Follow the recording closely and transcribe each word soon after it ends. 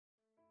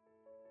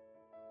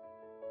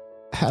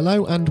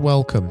Hello and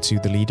welcome to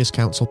the Leaders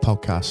Council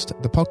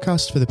podcast, the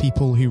podcast for the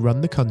people who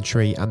run the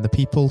country and the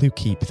people who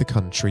keep the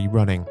country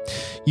running.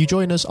 You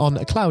join us on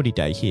a cloudy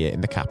day here in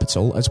the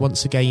capital as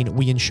once again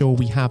we ensure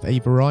we have a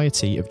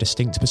variety of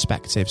distinct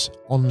perspectives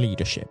on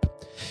leadership.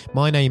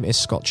 My name is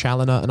Scott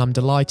Challoner and I'm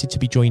delighted to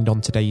be joined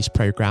on today's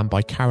programme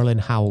by Carolyn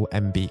Howell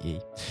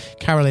MBE.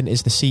 Carolyn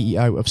is the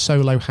CEO of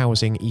Solo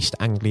Housing East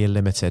Anglia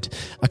Limited,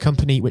 a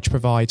company which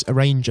provides a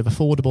range of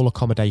affordable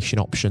accommodation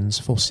options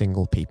for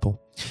single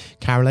people.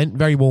 Carolyn,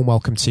 very warm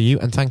welcome to you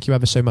and thank you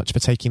ever so much for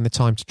taking the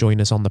time to join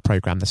us on the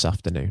programme this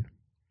afternoon.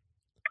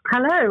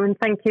 Hello and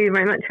thank you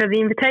very much for the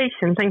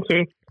invitation. Thank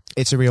you.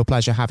 It's a real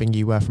pleasure having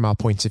you from our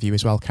point of view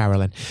as well,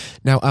 Carolyn.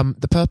 Now,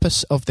 the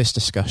purpose of this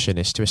discussion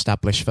is to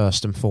establish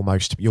first and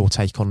foremost your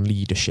take on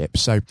leadership.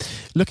 So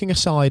looking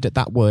aside at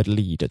that word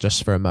leader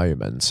just for a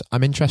moment,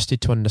 I'm interested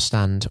to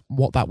understand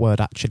what that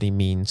word actually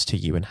means to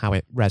you and how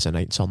it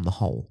resonates on the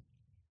whole.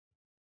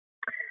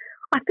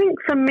 I think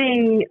for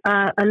me,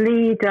 a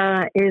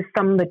leader is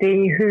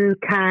somebody who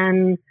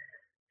can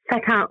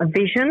set out a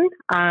vision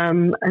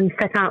and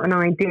set out an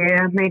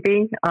idea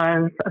maybe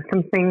of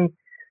something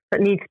that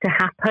needs to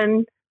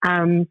happen,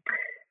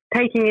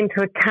 taking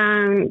into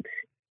account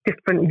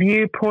different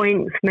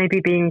viewpoints, maybe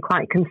being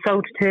quite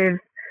consultative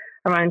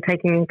around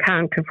taking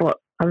account of what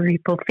other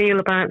people feel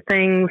about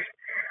things.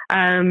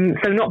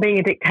 So not being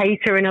a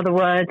dictator, in other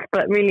words,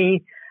 but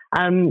really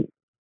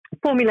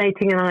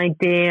formulating an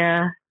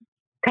idea,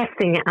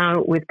 testing it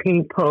out with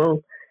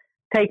people,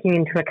 taking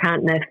into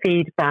account their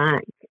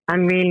feedback,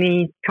 and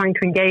really trying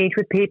to engage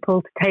with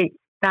people to take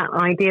that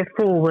idea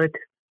forward.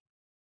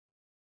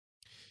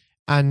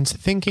 And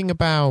thinking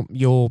about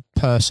your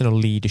personal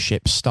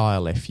leadership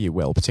style, if you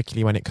will,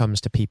 particularly when it comes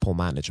to people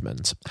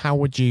management, how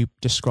would you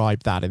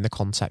describe that in the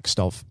context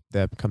of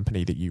the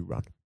company that you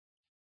run?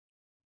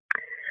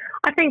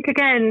 I think,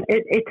 again,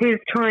 it is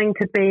trying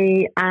to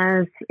be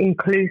as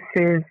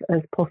inclusive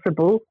as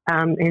possible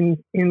in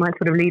my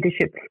sort of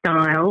leadership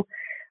style.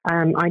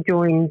 I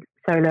joined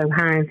Solo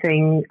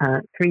Housing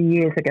 3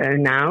 years ago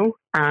now.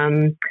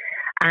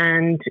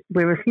 And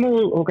we're a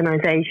small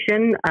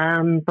organisation,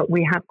 but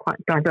we have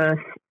quite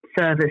diverse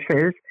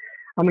services.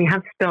 And we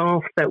have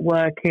staff that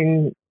work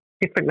in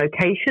different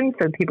locations,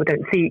 so people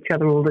don't see each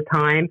other all the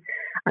time.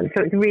 And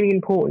so it's really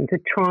important to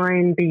try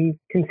and be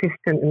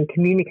consistent and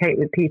communicate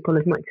with people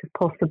as much as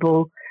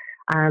possible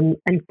and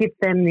give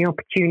them the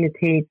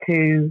opportunity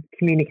to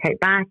communicate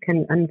back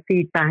and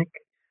feedback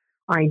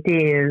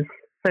ideas.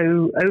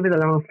 So over the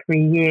last 3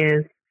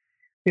 years,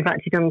 we've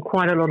actually done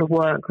quite a lot of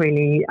work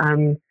really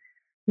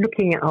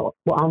looking at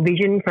what our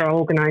vision for our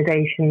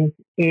organisation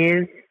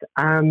is,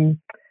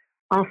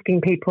 asking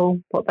people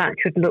what that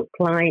should look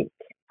like,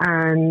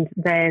 and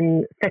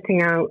then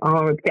setting out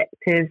our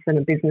objectives and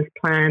a business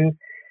plan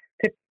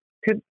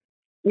to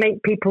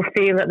make people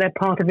feel that they're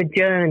part of a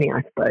journey,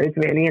 I suppose,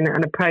 really, and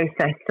a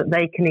process that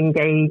they can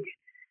engage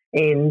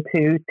in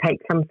to take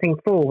something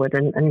forward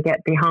and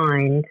get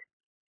behind.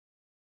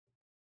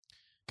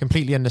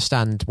 Completely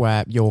understand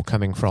where you're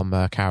coming from,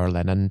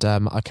 Carolyn, and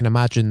I can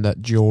imagine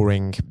that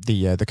during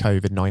the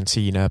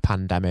COVID-19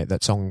 pandemic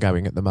that's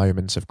ongoing at the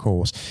moment, of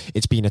course,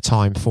 it's been a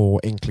time for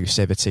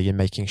inclusivity and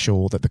making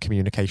sure that the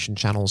communication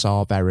channels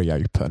are very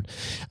open.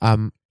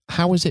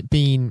 How has it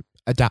been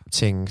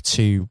adapting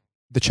to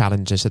the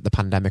challenges that the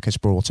pandemic has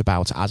brought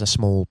about as a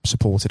small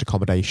supported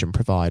accommodation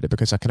provider?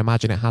 Because I can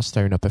imagine it has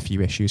thrown up a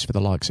few issues for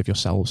the likes of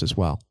yourselves as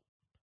well.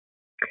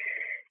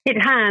 It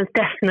has,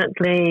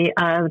 definitely.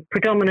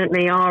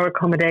 Predominantly our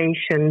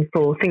accommodation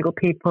for single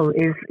people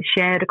is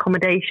shared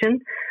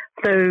accommodation.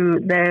 So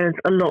there's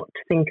a lot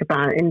to think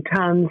about in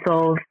terms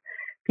of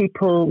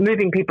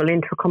moving people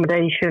into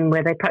accommodation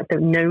where they perhaps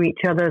don't know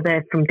each other.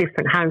 They're from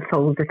different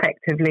households,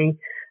 effectively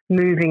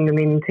moving them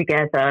in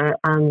together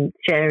and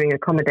sharing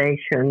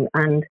accommodation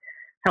and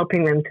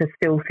helping them to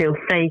still feel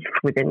safe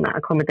within that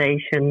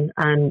accommodation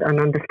and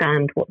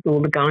understand what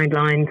all the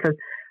guidelines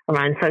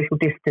around social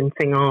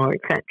distancing are,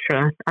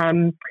 etc.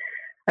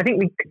 I think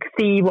we could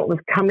see what was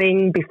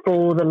coming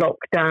before the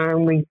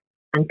lockdown. We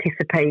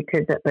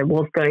anticipated that there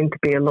was going to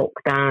be a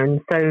lockdown.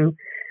 So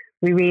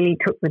we really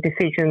took the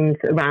decisions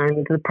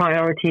around the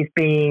priorities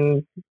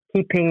being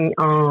keeping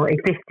our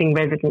existing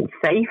residents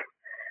safe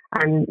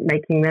and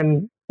making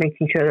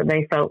sure that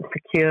they felt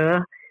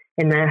secure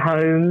in their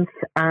homes,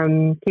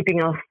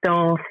 keeping our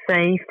staff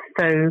safe.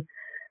 So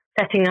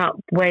setting up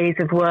ways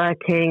of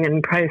working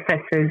and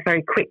processes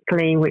very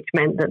quickly, which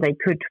meant that they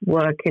could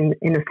work in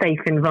a safe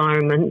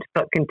environment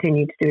but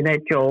continue to do their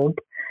job.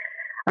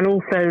 And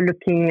also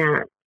looking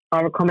at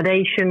our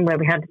accommodation, where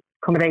we had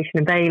accommodation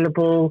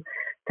available,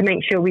 to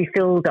make sure we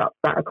filled up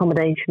that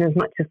accommodation as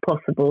much as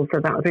possible.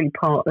 So that was really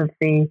part of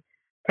the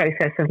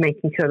process of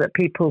making sure that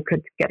people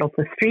could get off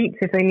the streets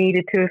if they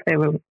needed to, if they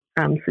were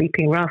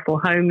sleeping rough or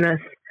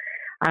homeless.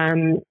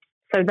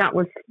 So that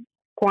was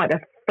quite a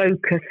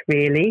focus,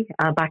 really,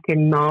 back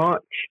in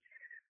March.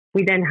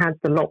 We then had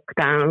the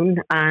lockdown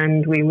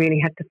and we really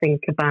had to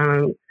think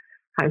about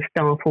how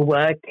staff were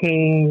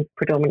working.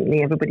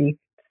 Predominantly, everybody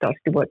started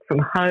to work from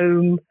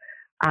home.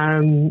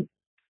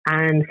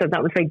 And so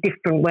that was a very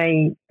different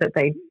way that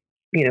they,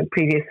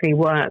 previously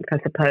worked, I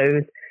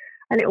suppose.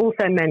 And it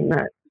also meant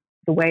that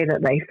the way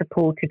that they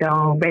supported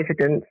our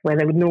residents, where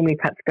they would normally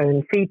perhaps go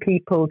and see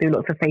people, do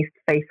lots of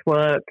face-to-face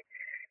work,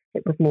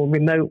 it was more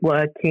remote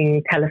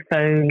working,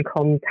 telephone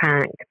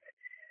contact,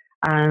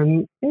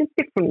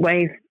 different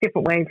ways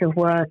of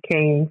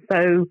working.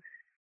 So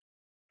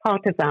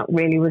part of that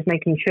really was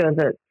making sure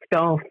that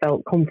staff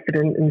felt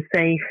confident and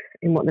safe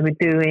in what they were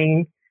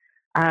doing,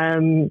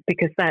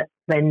 because that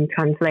then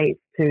translates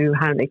to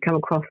how they come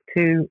across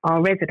to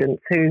our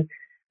residents, who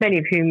many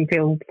of whom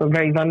feel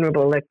very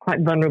vulnerable. They're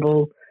quite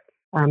vulnerable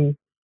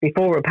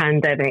before a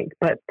pandemic,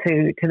 but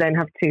to then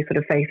have to sort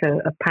of face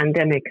a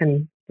pandemic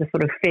and the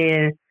sort of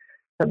fear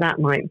that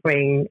might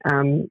bring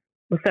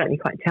was certainly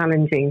quite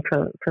challenging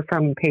for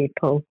some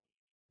people.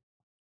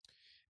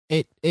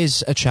 It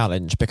is a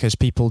challenge because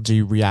people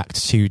do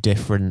react to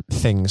different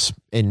things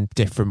in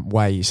different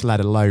ways, let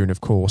alone, of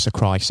course, a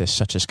crisis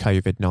such as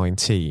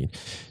COVID-19.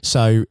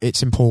 So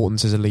it's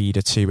important as a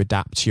leader to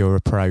adapt your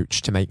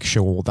approach to make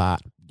sure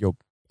that you're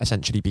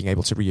essentially being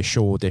able to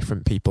reassure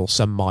different people.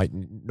 Some might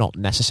not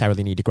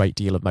necessarily need a great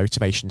deal of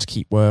motivation to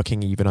keep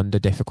working even under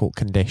difficult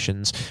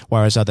conditions,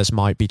 whereas others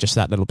might be just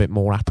that little bit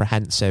more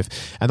apprehensive.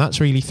 And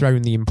that's really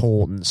thrown the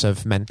importance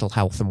of mental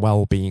health and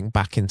well-being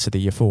back into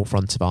the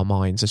forefront of our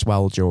minds as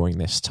well during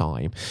this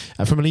time.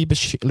 From a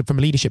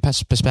leadership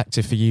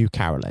perspective for you,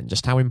 Carolyn,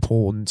 just how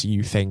important do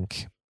you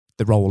think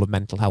the role of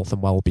mental health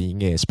and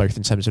well-being is, both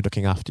in terms of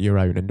looking after your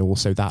own and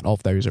also that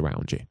of those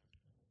around you?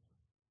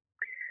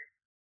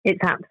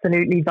 It's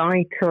absolutely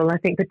vital. I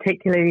think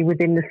particularly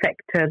within the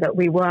sector that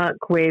we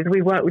work with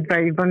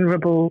very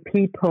vulnerable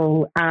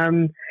people.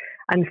 And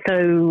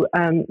so,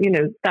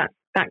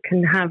 that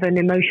can have an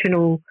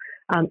emotional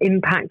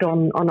impact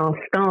on our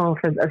staff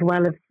as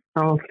well as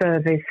our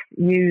service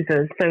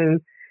users. So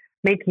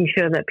making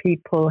sure that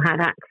people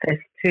had access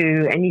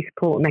to any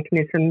support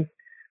mechanisms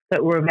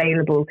that were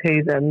available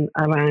to them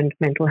around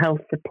mental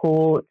health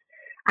support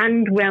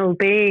and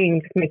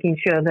well-being, just making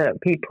sure that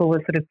people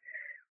were sort of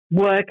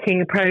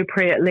working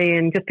appropriately,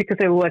 and just because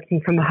they were working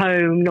from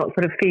home, not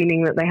sort of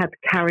feeling that they had to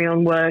carry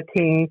on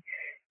working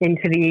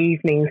into the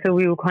evening. So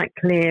we were quite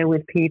clear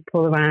with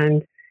people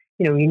around,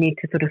 you need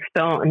to sort of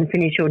start and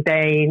finish your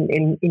day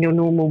in your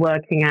normal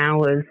working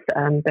hours.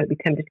 Don't be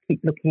tempted to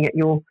keep looking at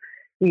your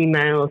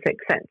emails,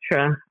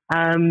 etc.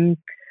 And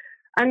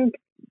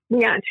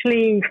we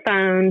actually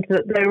found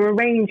that there were a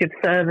range of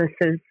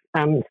services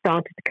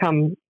started to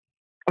come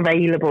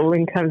available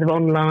in terms of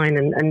online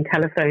and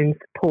telephone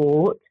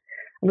support.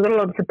 We've got a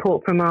lot of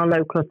support from our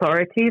local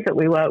authorities that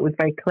we work with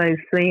very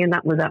closely, and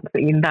that was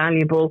absolutely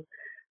invaluable.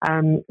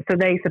 So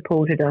they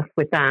supported us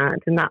with that,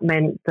 and that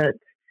meant that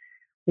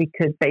we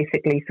could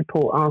basically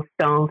support our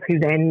staff, who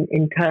then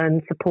in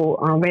turn support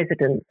our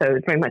residents. So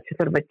it's very much a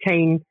sort of a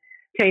chain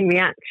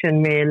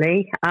reaction,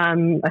 really. I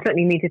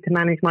certainly needed to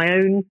manage my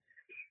own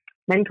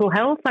mental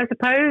health, I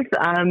suppose.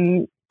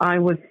 I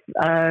was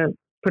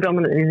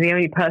predominantly the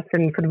only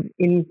person sort of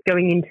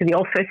going into the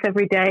office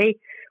every day,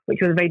 which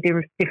was a very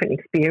different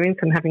experience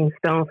from having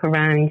staff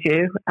around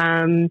you.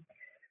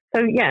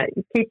 So,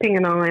 keeping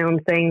an eye on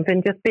things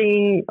and just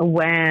being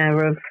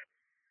aware of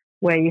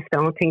where you're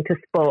starting to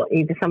spot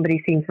either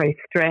somebody seems very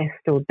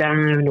stressed or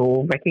down,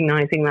 or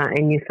recognising that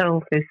in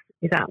yourself is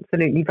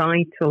absolutely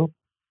vital.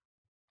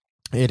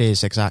 It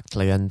is,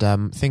 exactly.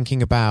 And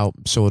thinking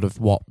about sort of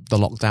what the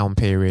lockdown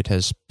period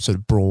has sort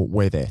of brought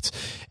with it,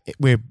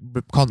 we're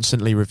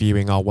constantly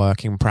reviewing our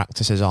working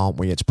practices, aren't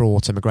we? It's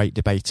brought a great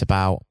debate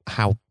about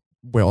how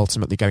we're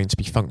ultimately going to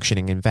be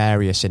functioning in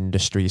various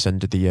industries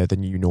under the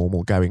new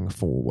normal going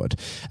forward.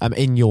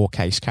 In your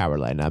case,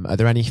 Carolyn, are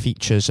there any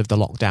features of the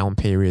lockdown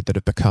period that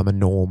have become a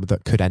norm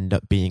that could end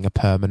up being a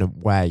permanent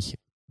way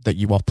that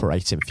you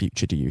operate in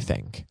future, do you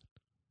think?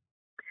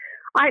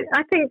 I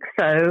think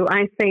so.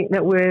 I think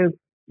that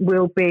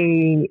we'll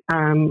be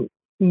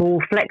more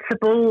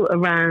flexible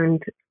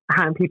around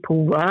how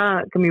people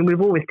work. I mean,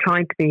 we've always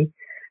tried to be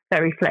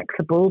very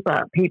flexible,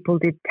 but people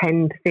did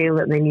tend to feel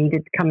that they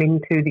needed to come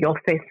into the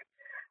office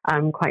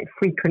quite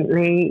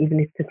frequently, even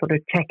if to sort of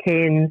check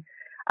in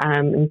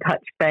and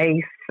touch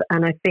base.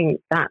 And I think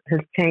that has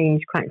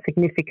changed quite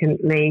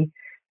significantly.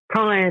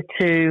 Prior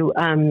to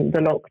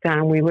the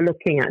lockdown, we were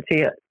looking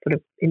actually at sort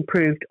of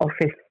improved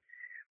office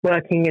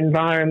working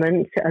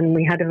environment, and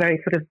we had a very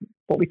sort of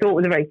what we thought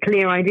was a very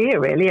clear idea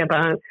really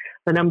about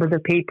the numbers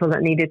of people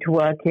that needed to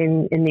work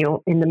in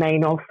the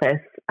main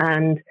office.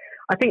 And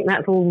I think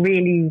that's all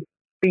really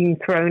been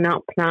thrown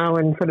up now,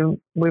 and sort of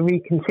we're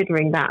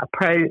reconsidering that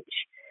approach.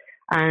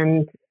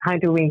 And how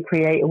do we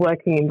create a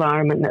working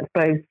environment that's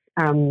both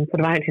sort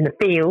of out in the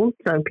field,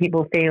 so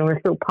people feel they're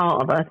still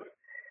part of us,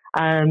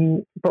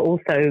 but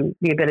also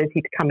the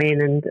ability to come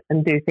in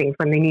and do things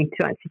when they need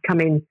to actually come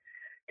in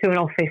to an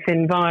office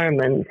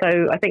environment.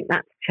 So I think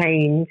that's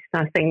changed.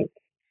 I think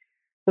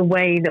the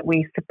way that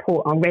we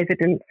support our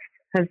residents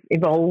has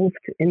evolved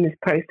in this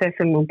process,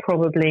 and will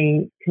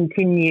probably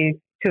continue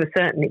to a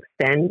certain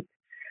extent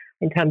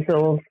in terms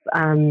of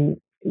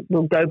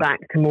we'll go back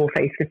to more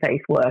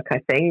face-to-face work. I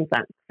think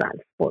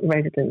that's what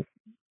residents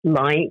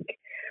like.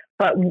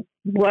 But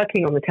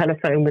working on the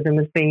telephone with them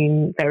has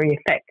been very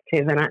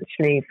effective, and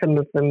actually some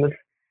of them have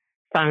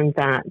found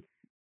that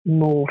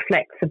more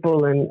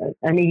flexible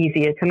and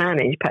easier to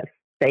manage. Perhaps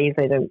days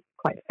they don't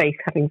quite face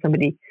having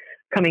somebody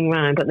coming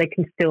round, but they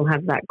can still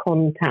have that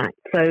contact.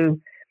 So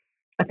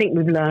I think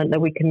we've learned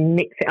that we can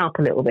mix it up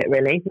a little bit,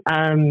 really,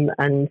 and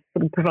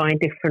sort of provide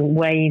different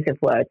ways of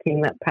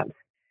working that perhaps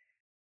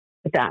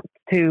adapt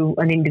to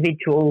an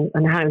individual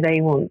and how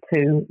they want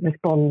to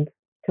respond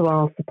to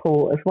our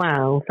support as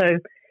well. So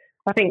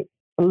I think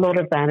a lot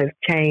of that has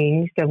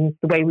changed. The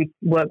way we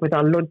work with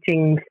our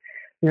lodgings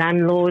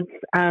landlords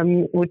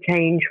will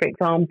change, for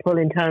example,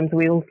 in terms of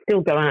we'll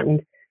still go out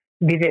and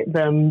visit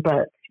them,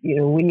 but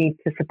we need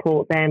to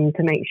support them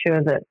to make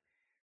sure that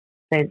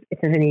if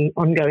there's any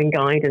ongoing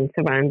guidance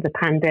around the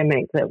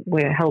pandemic, that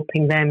we're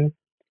helping them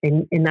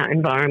in that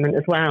environment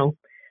as well.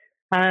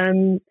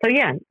 So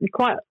yeah,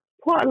 quite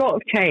a lot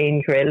of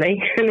change,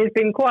 really, and there's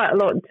been quite a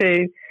lot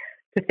to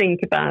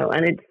think about,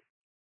 and it's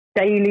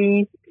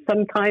daily.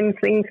 Sometimes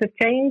things have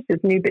changed.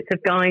 There's new bits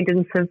of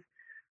guidance have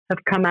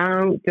come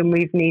out, and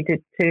we've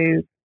needed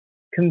to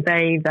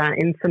convey that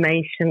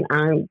information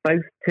out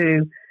both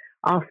to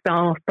our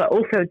staff, but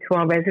also to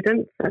our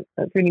residents.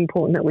 That's really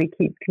important that we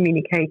keep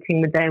communicating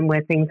with them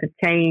where things have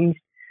changed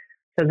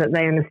so that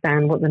they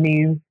understand what the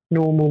new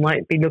normal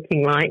might be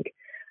looking like.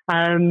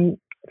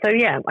 So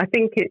yeah, I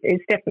think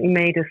it's definitely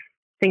made us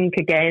think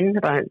again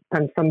about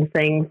some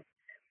things,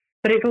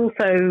 but it's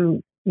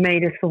also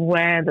made us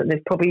aware that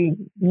there's probably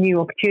new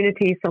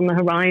opportunities on the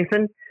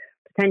horizon,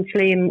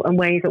 potentially in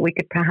ways that we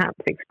could perhaps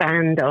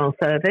expand our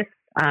service.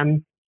 I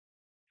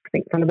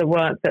think some of the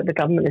work that the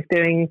government is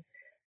doing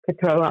could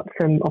throw up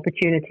some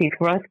opportunities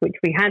for us, which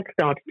we had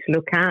started to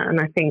look at. And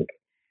I think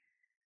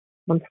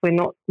once we're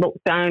not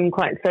locked down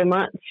quite so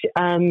much,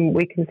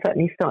 we can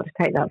certainly start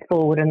to take that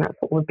forward. And that's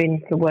what we've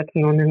been sort of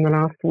working on in the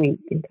last week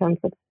in terms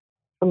of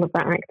some of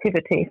that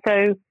activity.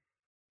 So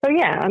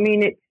yeah, I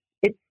mean,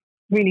 it's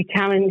really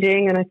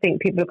challenging, and I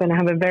think people are going to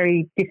have a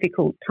very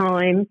difficult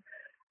time.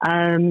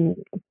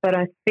 But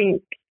I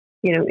think,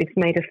 it's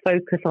made us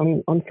focus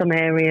on some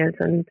areas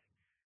and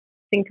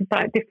think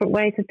about different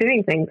ways of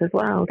doing things as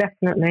well,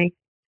 definitely.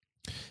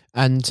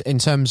 And in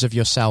terms of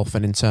yourself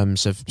and in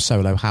terms of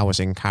solo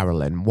housing,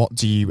 Carolyn, what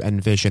do you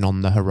envision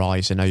on the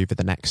horizon over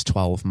the next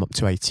 12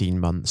 to 18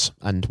 months?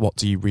 And what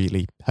do you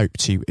really hope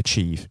to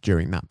achieve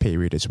during that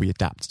period as we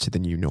adapt to the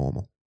new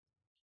normal?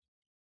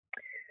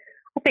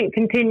 I think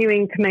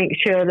continuing to make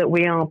sure that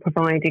we are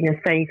providing a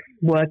safe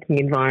working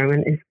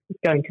environment is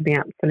going to be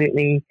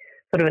absolutely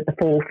sort of at the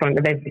forefront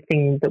of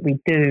everything that we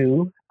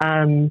do.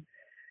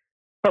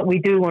 But we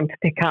do want to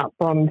pick up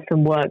on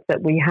some work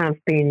that we have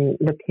been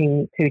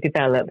looking to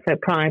develop. So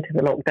prior to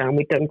the lockdown,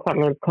 we've done quite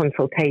a lot of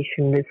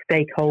consultation with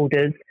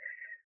stakeholders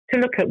to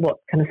look at what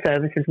kind of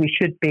services we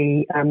should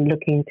be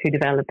looking to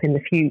develop in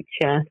the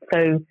future.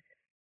 So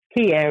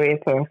key area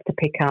for us to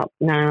pick up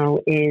now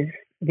is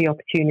the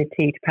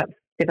opportunity to perhaps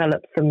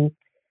develop some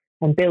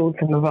and build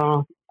some of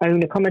our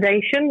own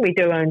accommodation. We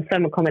do own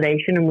some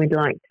accommodation and we'd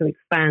like to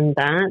expand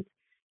that.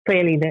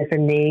 Clearly there's a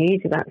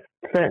need. That's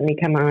certainly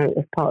come out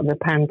as part of the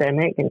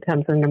pandemic in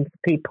terms of the number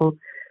of people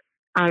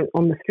out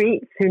on the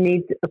streets who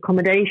need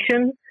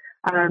accommodation.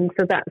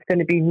 So that's going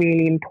to be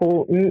really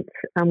important.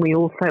 And we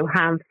also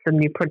have some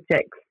new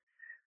projects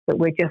that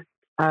we're just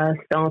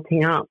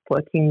starting up,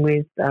 working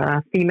with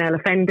female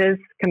offenders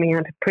coming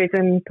out of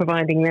prison,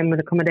 providing them with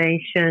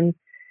accommodation,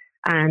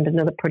 and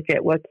another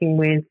project working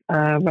with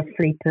rough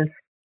sleepers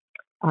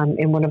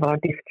in one of our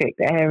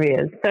district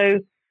areas. So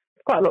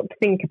quite a lot to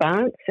think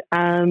about,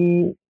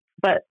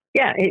 but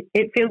yeah,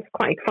 it feels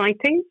quite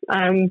exciting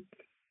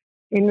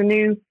in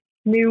the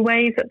new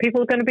ways that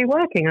people are going to be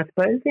working, I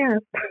suppose. Yeah.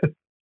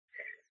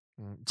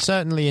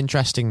 Certainly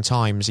interesting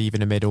times,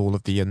 even amid all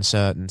of the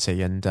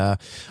uncertainty, and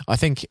I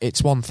think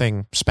it's one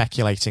thing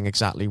speculating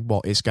exactly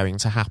what is going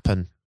to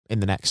happen in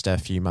the next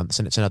few months,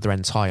 and it's another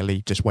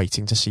entirely just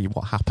waiting to see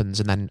what happens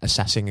and then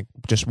assessing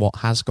just what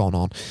has gone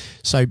on.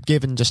 So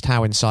given just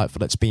how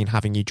insightful it's been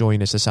having you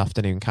join us this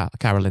afternoon,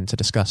 Carolyn, to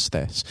discuss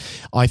this,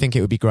 I think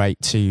it would be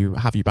great to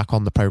have you back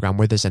on the programme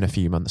with us in a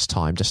few months'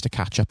 time just to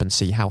catch up and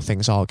see how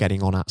things are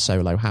getting on at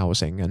Solo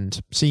Housing and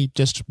see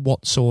just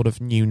what sort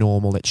of new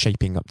normal it's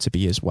shaping up to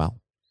be as well.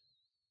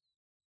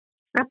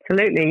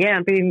 Absolutely, yeah.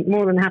 I'd be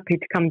more than happy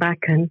to come back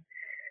and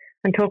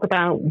talk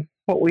about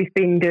what we've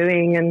been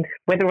doing and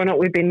whether or not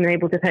we've been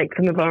able to take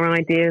some of our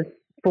ideas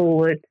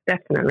forward,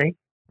 definitely.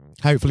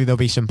 Hopefully there'll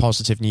be some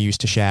positive news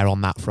to share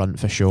on that front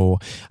for sure.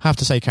 I have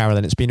to say,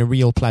 Carolyn, it's been a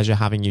real pleasure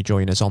having you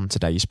join us on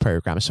today's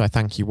programme, so I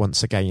thank you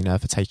once again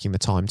for taking the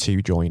time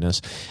to join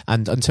us.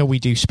 And until we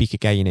do speak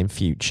again in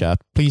future,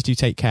 please do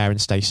take care and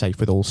stay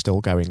safe with all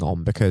still going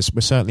on, because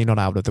we're certainly not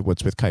out of the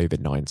woods with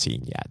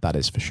COVID-19 yet, that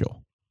is for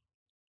sure.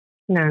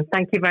 No,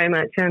 thank you very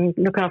much, and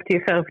look after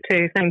yourself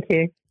too. Thank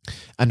you.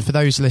 And for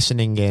those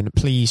listening in,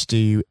 please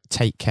do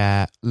take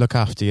care, look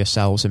after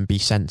yourselves and be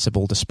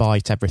sensible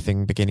despite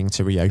everything beginning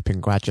to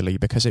reopen gradually,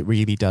 because it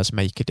really does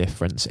make a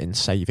difference in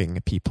saving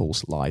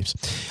people's lives.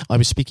 I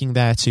was speaking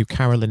there to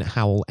Carolyn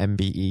Howell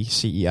MBE,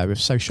 CEO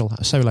of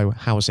Solo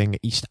Housing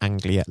East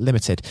Anglia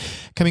Limited.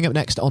 Coming up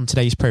next on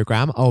today's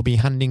programme, I'll be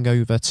handing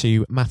over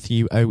to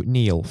Matthew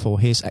O'Neill for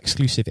his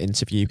exclusive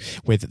interview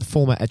with the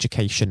former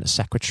Education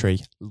Secretary,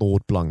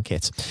 Lord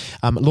Blunkett.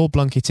 Lord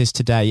Blunkett is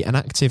today an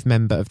active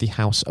member of the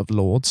House of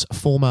Lords,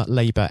 former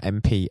Labour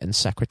MP and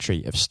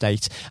Secretary of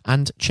State,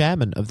 and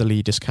Chairman of the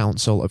Leaders'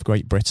 Council of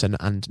Great Britain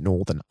and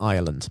Northern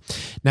Ireland.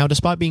 Now,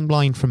 despite being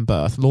blind from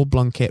birth, Lord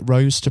Blunkett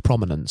rose to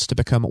prominence to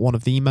become one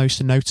of the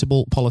most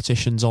notable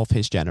politicians of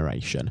his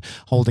generation,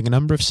 holding a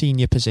number of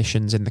senior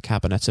positions in the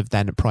cabinet of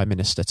then Prime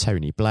Minister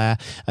Tony Blair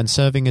and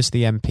serving as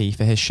the MP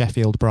for his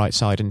Sheffield,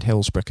 Brightside and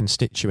Hillsborough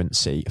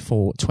constituency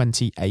for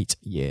 28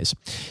 years.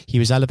 He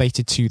was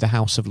elevated to the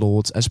House of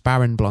Lords as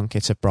Baron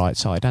Blunkett of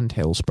Brightside and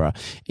Hillsborough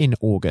in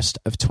August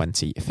of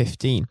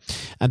 2015.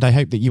 And I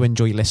hope that you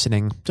enjoy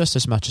listening just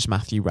as much as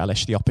Matthew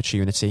relished the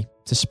opportunity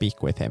to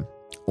speak with him.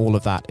 All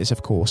of that is,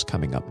 of course,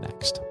 coming up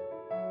next.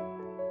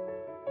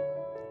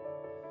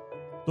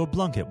 Lord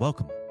Blunkett,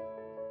 welcome.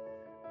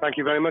 Thank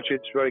you very much.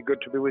 It's very good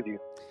to be with you.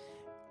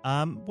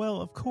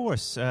 Well, of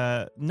course,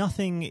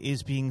 nothing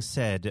is being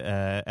said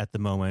at the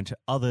moment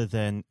other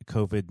than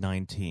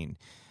COVID-19,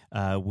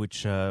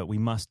 which we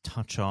must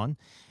touch on.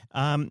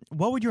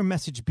 What would your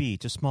message be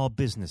to small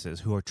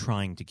businesses who are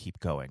trying to keep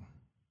going?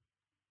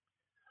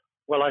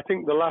 Well, I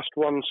think the last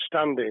ones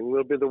standing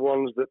will be the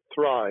ones that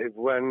thrive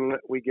when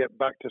we get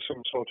back to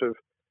some sort of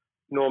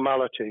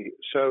normality.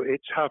 So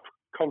it's have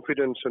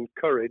confidence and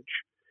courage.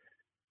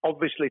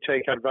 Obviously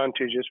take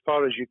advantage as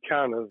far as you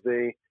can of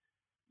the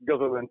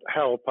government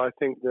help. I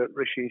think that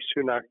Rishi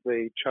Sunak,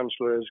 the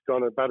Chancellor, has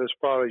gone about as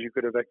far as you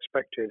could have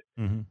expected.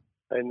 Mm-hmm.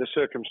 In the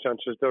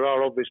circumstances. There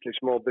are obviously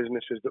small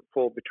businesses that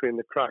fall between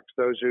the cracks.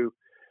 Those who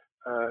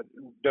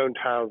don't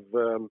have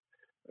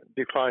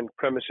defined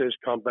premises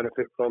can't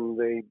benefit from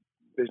the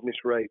business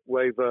rate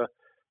waiver,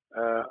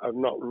 have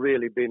not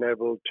really been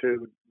able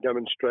to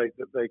demonstrate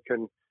that they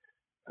can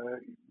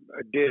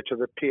adhere to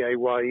the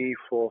PAYE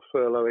for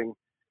furloughing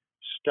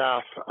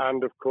staff,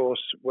 and of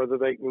course whether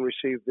they can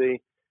receive the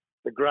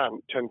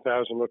grant,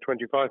 10,000 or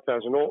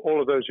 25,000.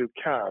 All of those who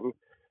can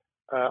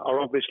are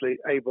obviously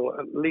able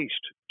at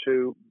least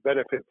to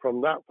benefit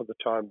from that for the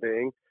time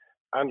being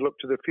and look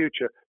to the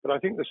future. But I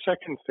think the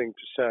second thing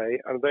to say,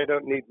 and they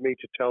don't need me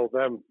to tell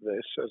them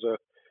this as a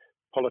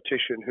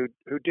politician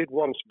who did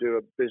once do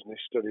a business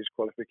studies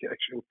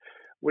qualification,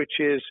 which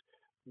is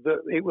that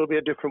it will be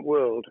a different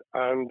world,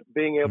 and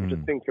being able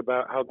to think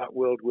about how that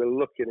world will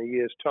look in a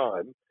year's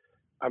time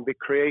and be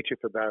creative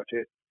about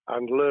it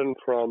and learn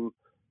from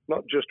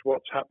not just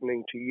what's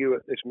happening to you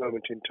at this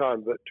moment in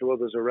time, but to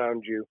others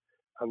around you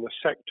and the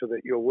sector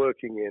that you're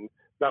working in,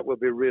 that will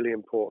be really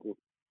important.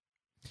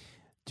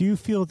 Do you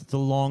feel that the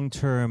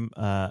long-term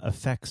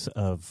effects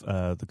of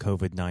the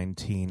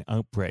COVID-19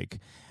 outbreak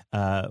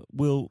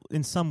will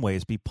in some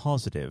ways be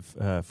positive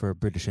for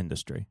British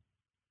industry?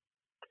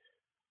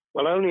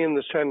 Well, only in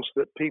the sense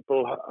that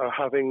people are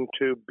having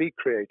to be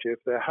creative,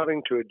 they're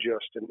having to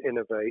adjust and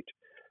innovate.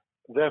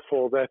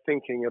 Therefore, they're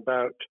thinking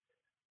about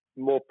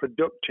more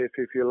productive,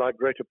 if you like,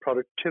 greater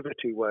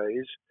productivity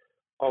ways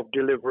of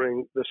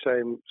delivering the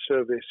same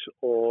service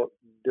or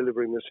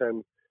delivering the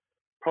same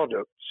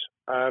products.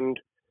 And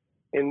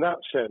in that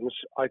sense,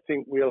 I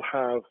think we'll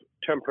have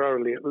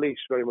temporarily at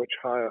least very much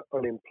higher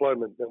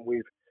unemployment than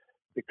we've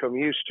become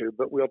used to,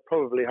 but we'll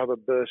probably have a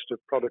burst of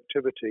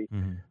productivity,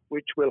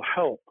 which will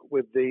help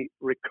with the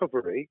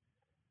recovery.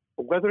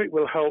 Whether it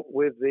will help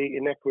with the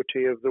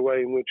inequity of the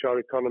way in which our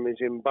economy is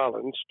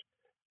imbalanced,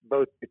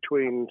 both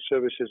between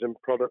services and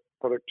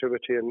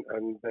productivity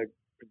and the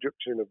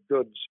production of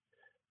goods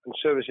and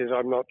services,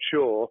 I'm not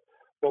sure.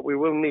 What we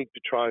will need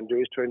to try and do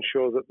is to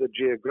ensure that the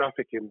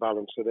geographic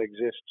imbalance that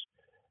exists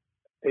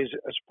is,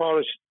 as far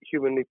as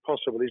humanly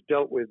possible, is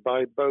dealt with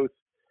by both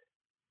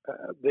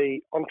the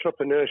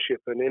entrepreneurship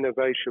and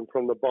innovation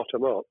from the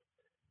bottom up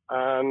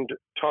and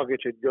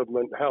targeted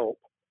government help,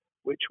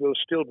 which will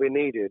still be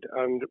needed.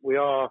 And we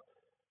are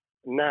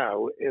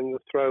now in the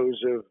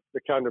throes of the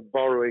kind of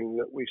borrowing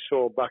that we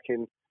saw back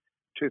in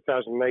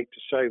 2008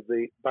 to save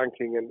the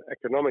banking and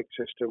economic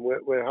system.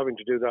 We're having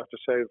to do that to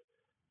save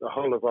the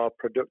whole of our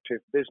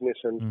productive business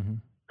and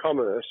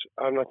commerce,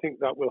 and I think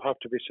that will have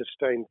to be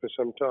sustained for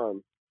some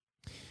time.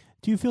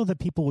 Do you feel that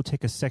people will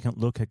take a second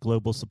look at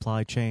global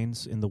supply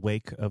chains in the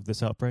wake of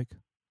this outbreak?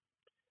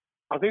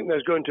 I think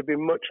there's going to be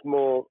much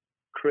more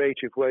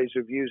creative ways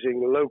of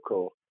using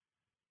local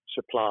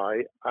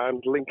supply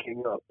and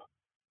linking up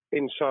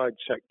inside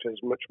sectors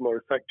much more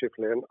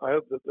effectively, and I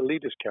hope that the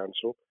Leaders'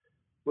 Council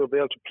will be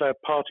able to play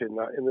a part in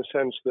that, in the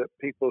sense that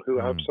people who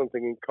have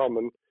something in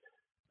common,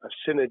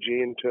 a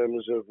synergy in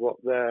terms of what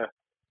they're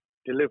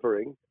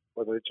delivering,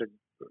 whether it's a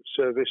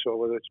service or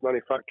whether it's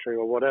manufacturing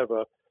or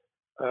whatever,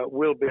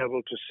 will be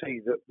able to see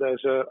that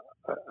there's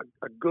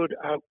a good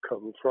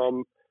outcome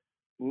from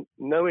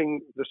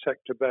knowing the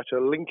sector better,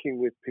 linking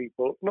with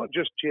people, not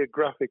just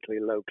geographically,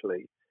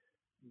 locally,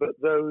 but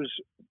those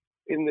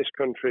in this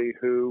country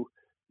who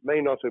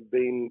may not have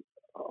been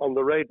on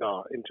the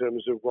radar in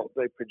terms of what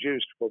they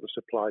produced for the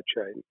supply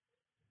chain.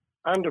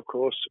 And of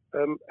course,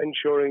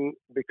 ensuring,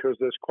 because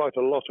there's quite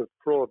a lot of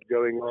fraud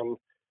going on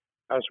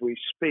as we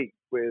speak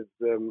with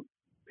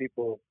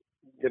people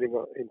getting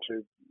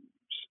into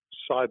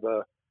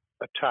cyber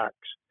attacks,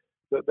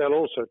 that they'll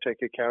also take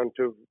account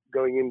of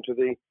going into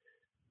the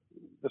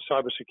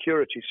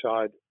cybersecurity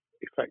side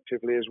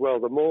effectively as well.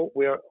 The more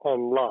we're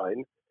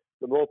online,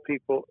 the more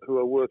people who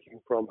are working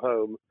from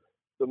home,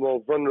 the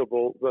more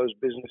vulnerable those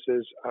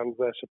businesses and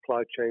their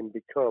supply chain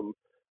become.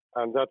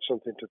 And that's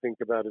something to think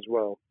about as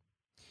well.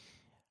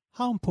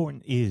 How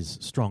important is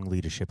strong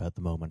leadership at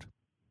the moment?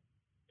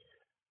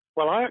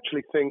 Well, I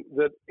actually think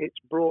that it's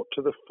brought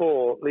to the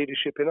fore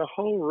leadership in a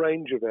whole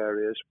range of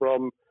areas,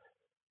 from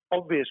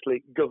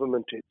obviously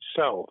government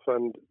itself,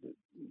 and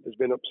there's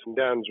been ups and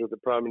downs with the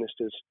Prime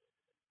Minister's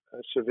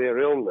severe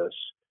illness,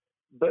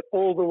 but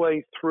all the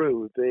way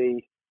through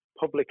the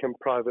public and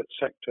private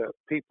sector.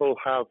 People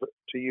have,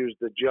 to use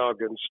the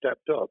jargon,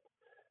 stepped up,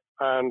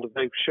 and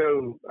they've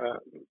shown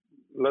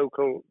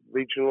local,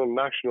 regional,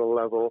 national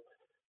level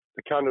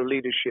the kind of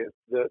leadership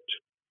that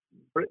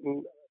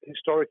Britain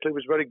historically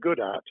was very good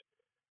at.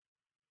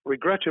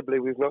 Regrettably,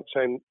 we've not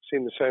seen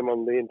the same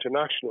on the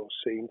international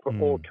scene for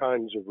all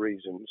kinds of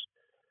reasons,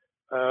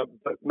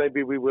 but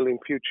maybe we will in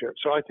future.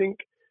 So I think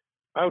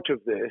out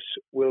of this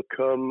will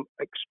come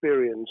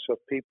experience of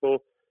people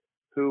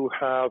who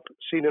have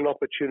seen an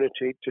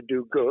opportunity to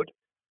do good,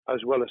 as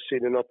well as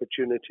seen an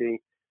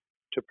opportunity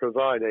to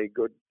provide a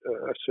good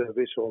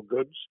service or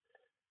goods,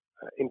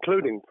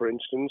 including, for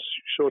instance,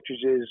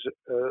 shortages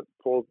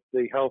for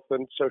the health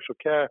and social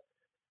care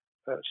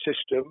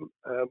system,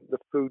 the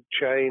food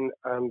chain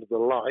and the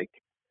like,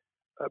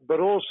 but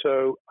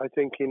also I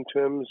think in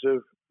terms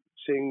of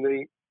seeing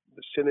the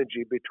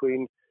synergy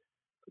between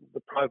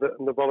the private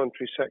and the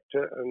voluntary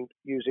sector and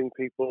using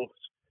people's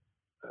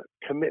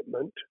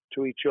commitment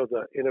to each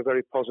other in a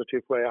very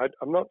positive way.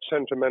 I'm not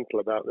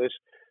sentimental about this.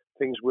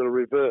 Things will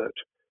revert.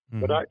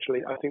 But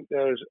actually, I think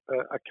there's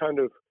a kind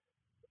of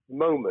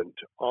moment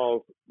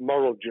of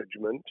moral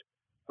judgment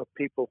of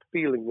people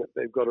feeling that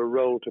they've got a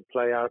role to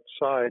play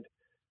outside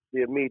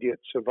the immediate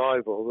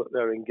survival that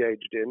they're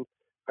engaged in.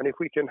 And if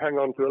we can hang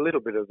on to a little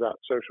bit of that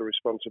social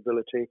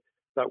responsibility,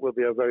 that will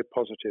be a very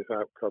positive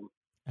outcome.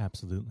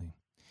 Absolutely.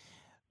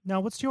 Now,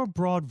 what's your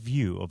broad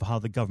view of how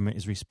the government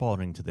is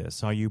responding to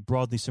this? Are you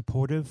broadly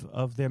supportive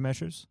of their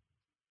measures?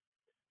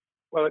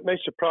 Well, it may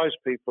surprise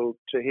people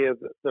to hear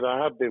that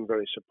I have been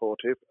very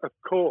supportive. Of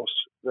course,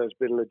 there's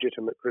been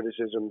legitimate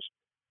criticisms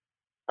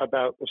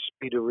about the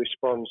speed of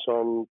response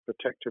on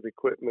protective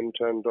equipment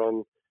and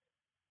on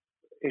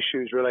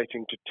issues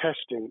relating to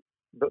testing.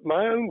 But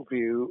my own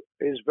view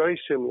is very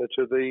similar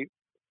to the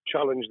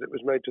challenge that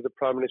was made to the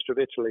Prime Minister of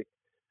Italy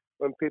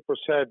when people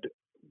said,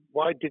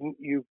 why didn't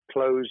you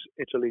close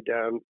Italy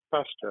down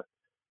faster?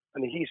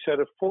 And he said,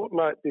 a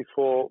fortnight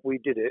before we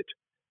did it,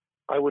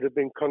 I would have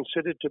been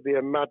considered to be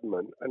a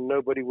madman and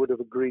nobody would have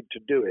agreed to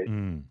do it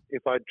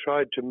if I'd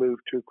tried to move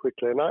too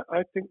quickly. And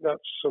I think that's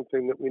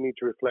something that we need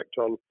to reflect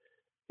on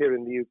here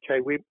in the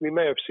UK. We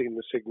may have seen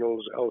the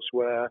signals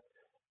elsewhere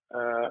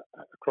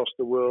across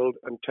the world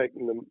and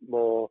taken them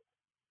more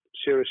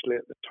seriously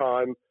at the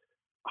time.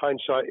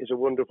 Hindsight is a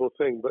wonderful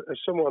thing. But as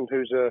someone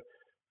who's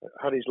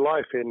had his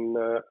life in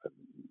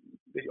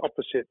the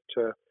opposite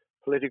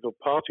political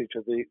party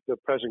to the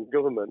present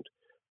government,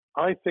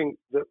 I think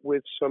that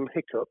with some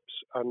hiccups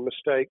and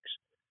mistakes,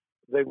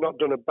 they've not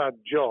done a bad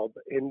job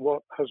in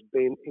what has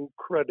been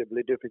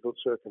incredibly difficult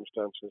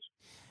circumstances.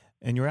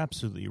 And you're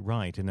absolutely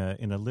right. In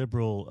a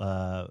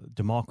liberal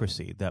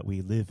democracy that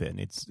we live in,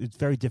 it's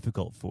very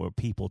difficult for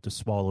people to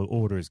swallow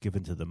orders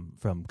given to them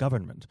from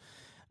government.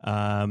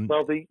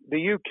 Well,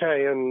 the UK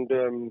and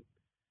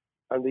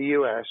the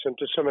US, and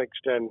to some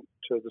extent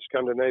the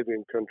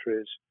Scandinavian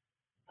countries,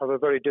 have a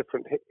very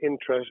different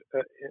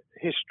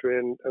history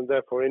and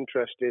therefore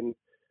interest in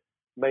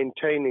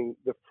maintaining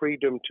the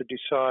freedom to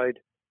decide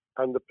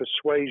and the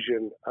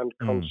persuasion and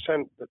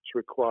consent that's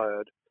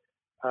required.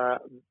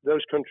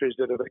 Those countries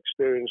that have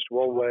experienced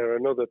one way or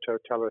another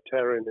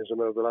totalitarianism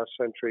over the last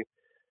century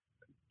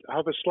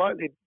have a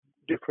slightly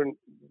different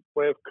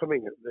way of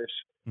coming at this.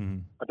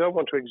 I don't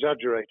want to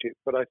exaggerate it,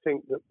 but I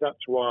think that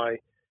that's why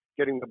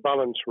getting the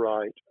balance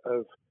right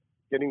of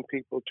getting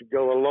people to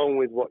go along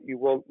with what you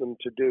want them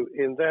to do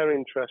in their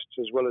interests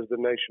as well as the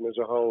nation as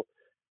a whole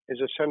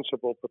is a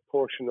sensible,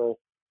 proportional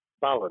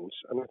balance.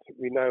 And I think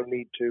we now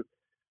need to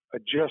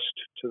adjust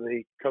to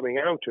the coming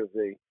out of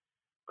the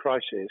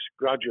crisis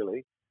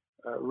gradually,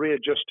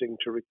 readjusting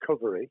to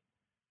recovery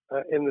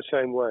in the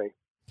same way.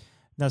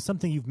 Now,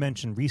 something you've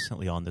mentioned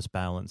recently on this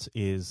balance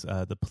is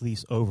the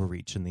police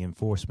overreach in the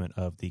enforcement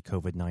of the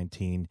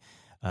COVID-19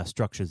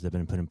 structures that have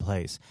been put in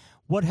place.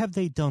 What have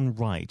they done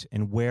right,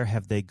 and where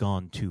have they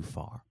gone too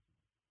far?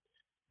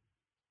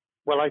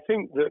 Well, I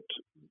think that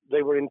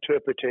they were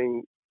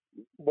interpreting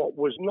what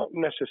was not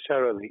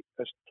necessarily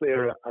as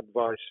clear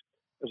advice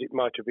as it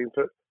might have been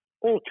for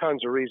all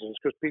kinds of reasons,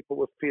 because people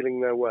were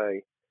feeling their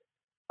way.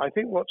 I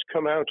think what's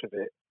come out of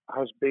it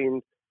has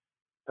been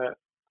a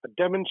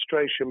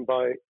demonstration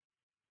by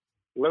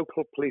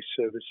local police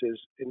services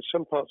in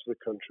some parts of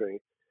the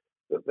country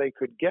that they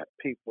could get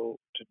people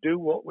to do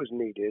what was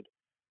needed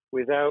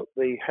without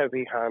the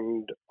heavy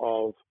hand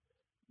of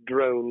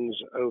drones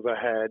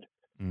overhead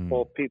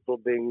or people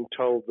being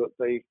told that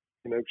they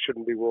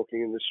shouldn't be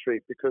walking in the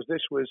street, because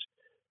this was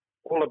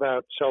all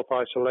about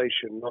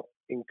self-isolation, not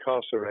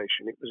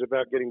incarceration. It was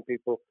about getting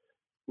people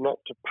not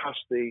to pass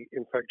the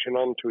infection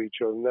on to each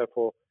other and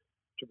therefore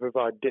to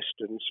provide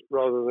distance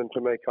rather than to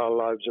make our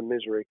lives a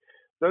misery.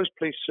 Those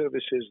police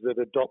services that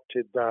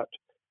adopted that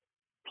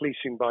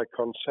policing by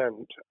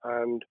consent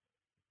and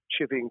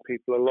chivying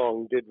people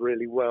along did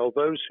really well.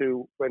 Those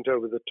who went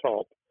over the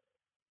top,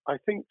 I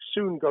think,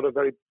 soon got a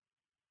very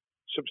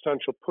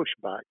substantial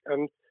pushback.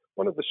 And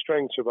one of the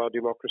strengths of our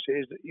democracy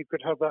is that you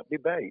could have that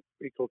debate.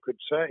 People could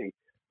say,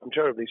 I'm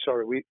terribly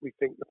sorry, we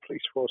think the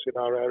police force in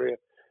our area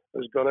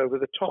has gone over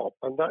the top.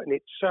 And that in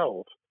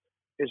itself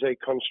is a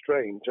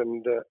constraint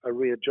and a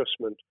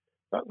readjustment.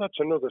 That's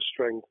another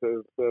strength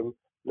of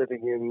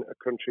living in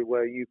a country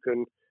where you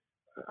can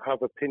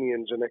have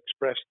opinions and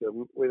express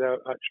them without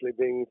actually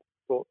being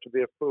thought to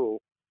be a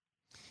fool.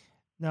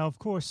 Now, of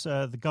course,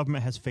 the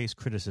government has faced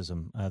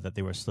criticism that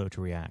they were slow to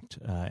react,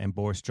 and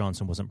Boris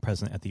Johnson wasn't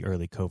present at the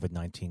early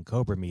COVID-19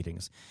 COBRA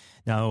meetings.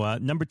 Now,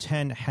 Number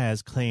 10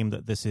 has claimed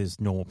that this is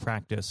normal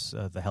practice.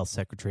 The health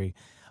secretary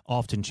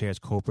often chairs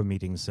COBRA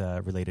meetings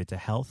related to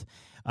health.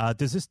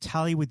 Does this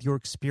tally with your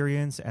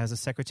experience as a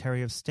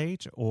Secretary of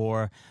State,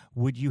 or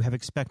would you have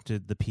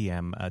expected the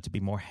PM to be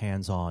more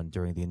hands-on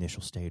during the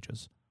initial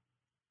stages?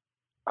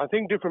 I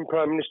think different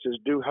prime ministers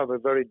do have a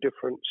very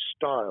different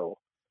style.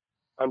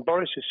 And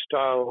Boris's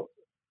style,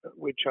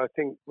 which I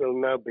think will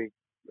now be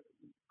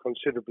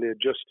considerably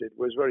adjusted,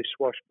 was very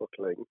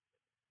swashbuckling.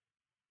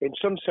 In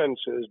some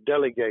senses,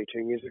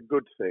 delegating is a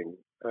good thing,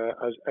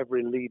 as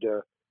every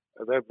leader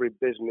of every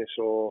business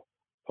or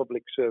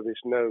public service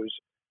knows.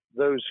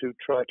 Those who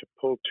try to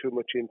pull too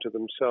much into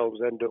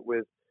themselves end up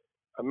with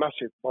a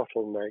massive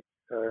bottleneck,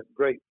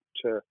 great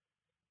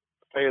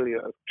failure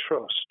of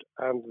trust,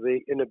 and the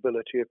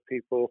inability of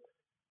people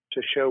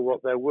to show what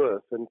they're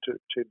worth and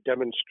to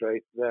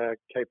demonstrate their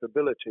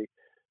capability.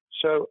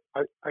 So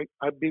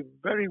I'd be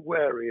very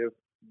wary of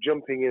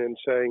jumping in and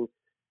saying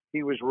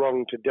he was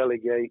wrong to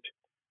delegate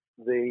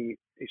the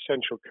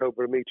essential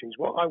COBRA meetings.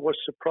 What I was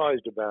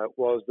surprised about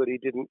was that he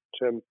didn't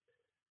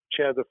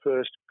chair the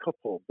first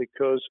couple,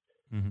 because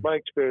my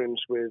experience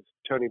with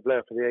Tony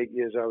Blair for the 8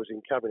 years I was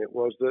in cabinet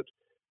was that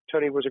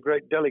Tony was a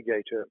great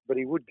delegator, but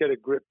he would get a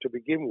grip to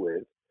begin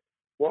with,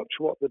 watch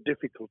what the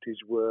difficulties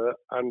were,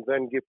 and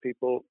then give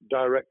people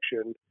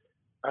direction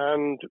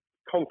and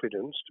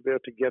confidence to be able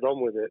to get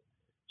on with it.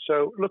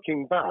 So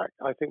looking back,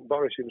 I think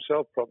Boris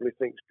himself probably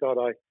thinks, God,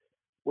 I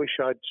wish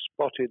I'd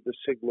spotted the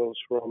signals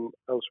from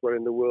elsewhere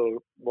in the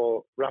world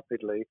more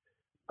rapidly,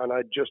 and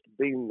I'd just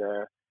been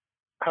there.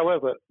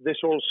 However, this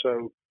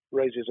also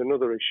raises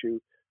another issue.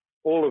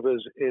 All of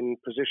us in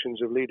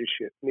positions of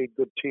leadership need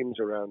good teams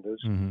around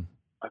us.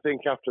 I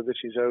think after this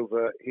is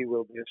over, he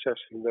will be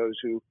assessing those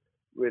who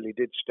really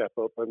did step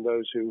up and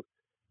those who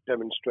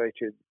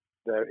demonstrated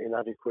their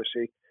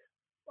inadequacy.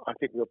 I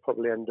think we'll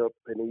probably end up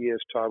in a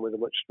year's time with a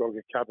much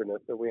stronger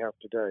cabinet than we have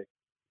today.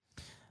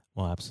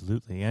 Well,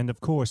 absolutely. And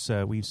of course,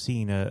 we've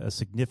seen a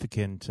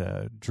significant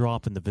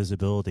drop in the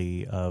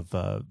visibility of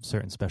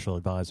certain special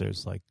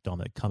advisors like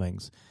Dominic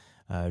Cummings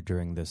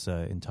during this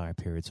entire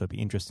period. So it'd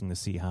be interesting to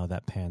see how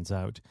that pans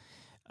out.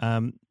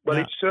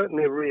 It's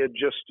certainly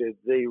readjusted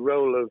the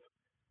role of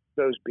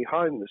those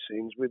behind the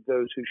scenes with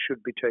those who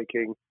should be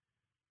taking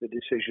the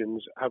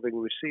decisions, having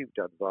received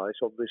advice.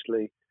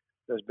 Obviously,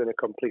 there's been a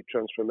complete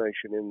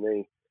transformation in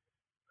the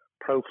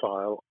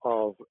profile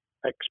of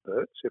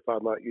experts, if I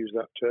might use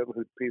that term,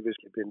 who'd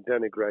previously been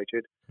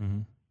denigrated.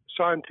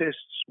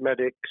 Scientists,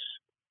 medics,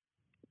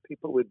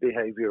 people with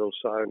behavioral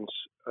science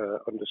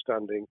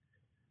understanding.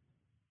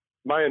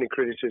 My only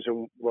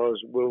criticism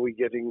was, were we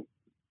getting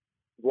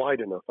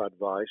wide enough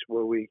advice?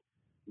 Were we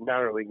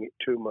narrowing it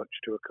too much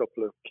to a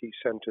couple of key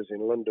centres in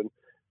London?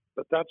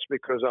 But that's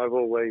because I've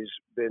always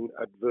been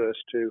adverse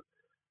to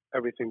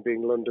everything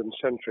being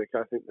London-centric.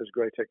 I think there's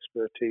great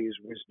expertise,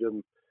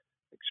 wisdom,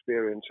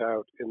 experience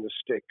out in the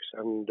sticks,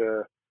 and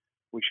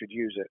we should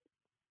use it.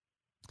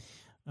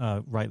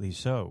 Rightly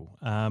so.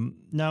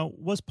 Now,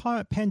 was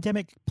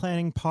pandemic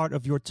planning part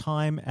of your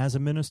time as a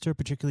minister,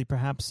 particularly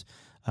perhaps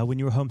when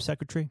you were Home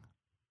Secretary?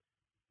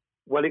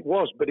 Well, it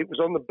was, but it was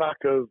on the back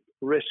of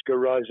risk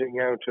arising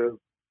out of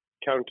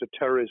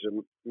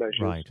counter-terrorism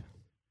measures. Right.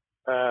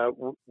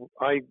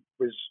 I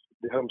was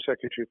the Home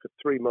Secretary for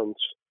 3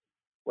 months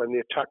when the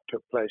attack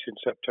took place in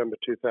September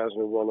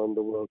 2001 on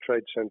the World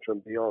Trade Center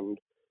and beyond.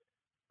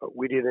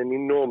 We did an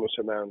enormous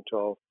amount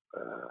of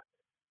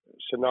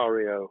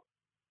scenario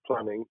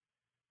planning,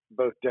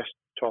 both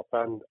desktop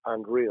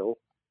and real.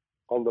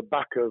 On the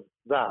back of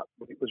that,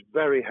 it was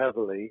very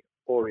heavily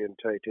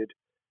orientated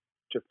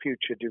to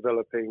future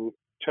developing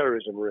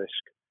terrorism risk.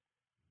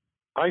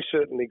 I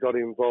certainly got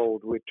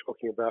involved with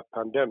talking about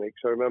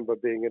pandemics. I remember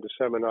being at a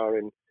seminar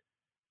in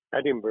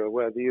Edinburgh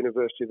where the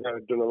university there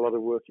had done a lot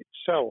of work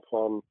itself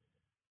on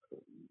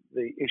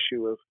the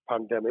issue of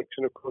pandemics.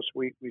 And of course,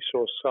 we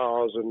saw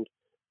SARS and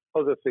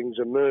other things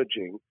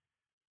emerging.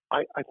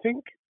 I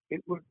think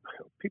people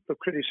have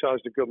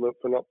criticised the government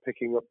for not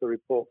picking up the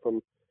report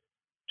from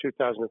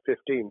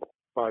 2015,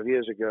 5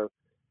 years ago.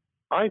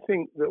 I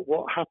think that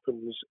what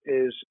happens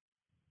is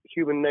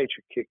human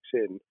nature kicks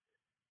in.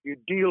 You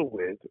deal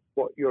with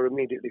what you're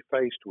immediately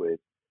faced with.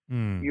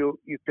 You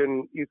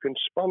can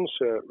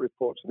sponsor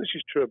reports. This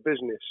is true of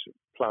business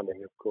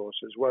planning, of course,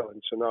 as well,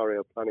 and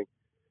scenario planning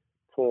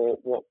for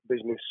what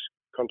business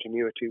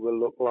continuity will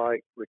look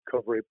like,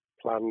 recovery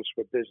plans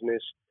for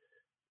business,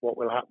 what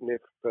will happen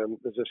if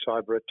there's a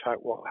cyber attack,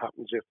 what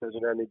happens if there's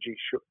an energy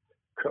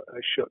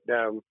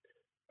shutdown.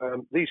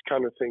 These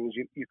kind of things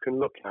you can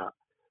look at,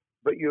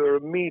 but you're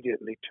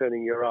immediately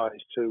turning your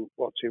eyes to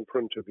what's in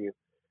front of you.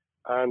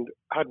 And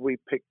had we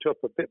picked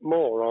up a bit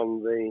more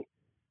on the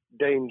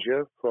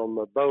danger from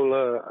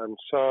Ebola and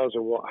SARS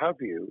and what have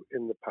you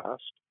in the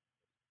past,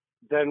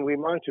 then we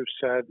might have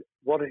said,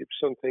 what if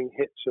something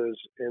hits us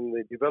in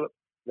the developed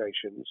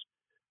nations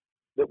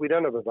that we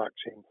don't have a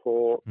vaccine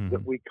for,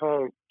 that we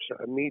can't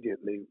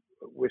immediately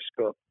whisk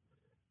up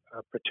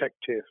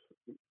protective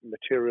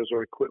materials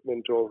or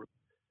equipment, or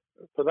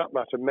for that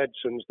matter,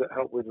 medicines that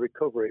help with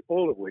recovery,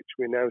 all of which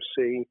we now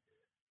see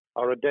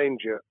are a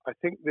danger. I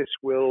think this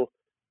will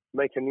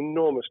make an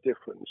enormous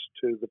difference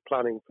to the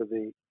planning for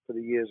the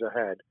years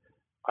ahead.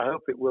 I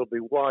hope it will be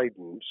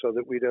widened so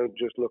that we don't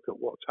just look at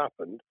what's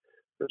happened,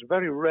 because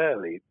very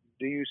rarely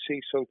do you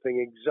see something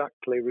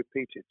exactly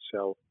repeat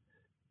itself.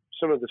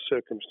 Some of the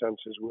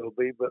circumstances will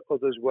be, but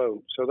others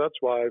won't. So that's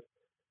why I've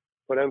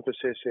put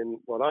emphasis in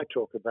what I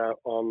talk about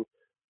on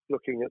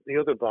looking at the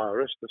other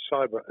virus, the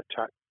cyber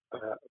attack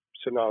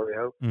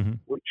scenario,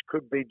 which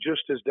could be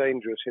just as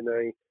dangerous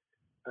in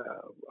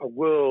a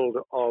world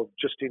of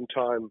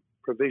just-in-time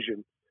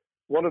provision.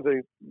 One of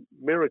the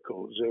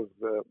miracles of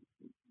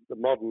the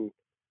modern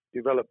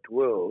developed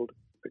world,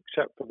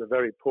 except for the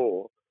very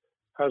poor,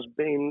 has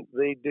been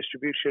the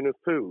distribution of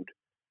food.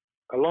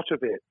 A lot of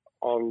it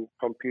on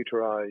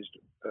computerized,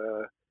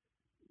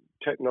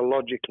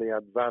 technologically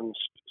advanced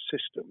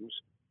systems.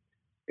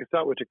 If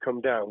that were to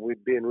come down,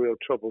 we'd be in real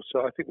trouble.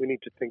 So I think we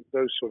need to think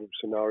those sort of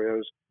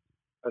scenarios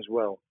as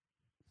well.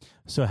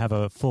 So have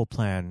a full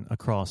plan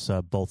across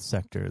both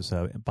sectors,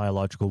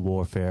 biological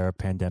warfare,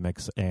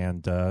 pandemics,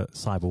 and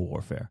cyber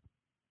warfare.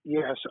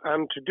 Yes,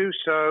 and to do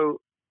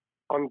so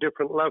on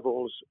different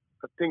levels.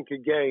 I think,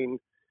 again,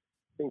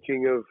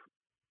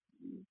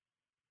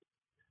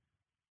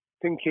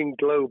 thinking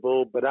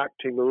global but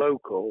acting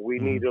local, we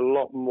need a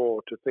lot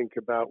more to think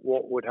about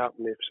what would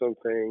happen if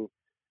something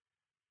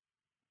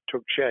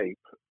took shape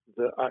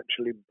that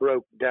actually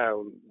broke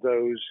down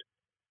those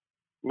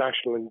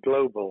national and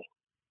global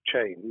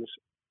chains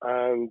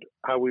and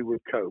how we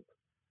would cope.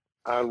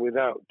 And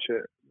without,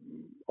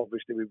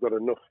 obviously, we've got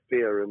enough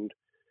fear and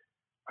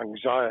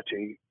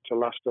anxiety to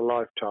last a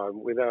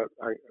lifetime. Without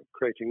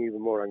creating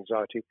even more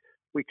anxiety,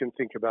 we can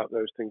think about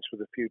those things for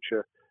the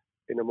future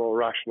in a more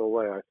rational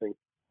way, I think.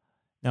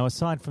 Now,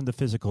 aside from the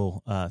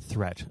physical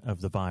threat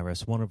of the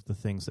virus, one of the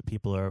things that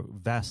people are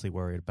vastly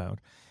worried about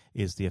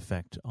is the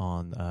effect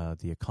on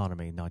the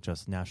economy, not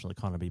just national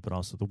economy, but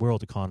also the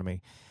world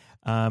economy.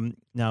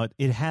 Now,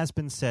 it has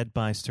been said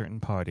by certain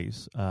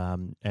parties,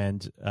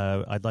 and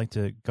I'd like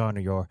to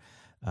garner your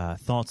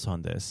thoughts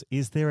on this.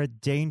 Is there a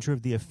danger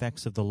of the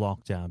effects of the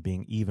lockdown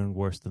being even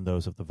worse than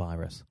those of the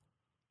virus?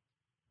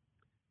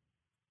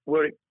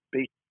 Were it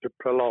be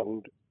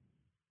prolonged,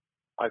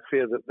 I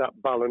fear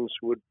that balance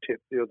would tip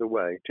the other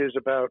way. It is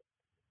about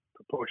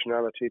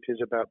proportionality. It is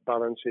about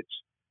balance.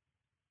 It's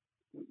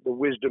the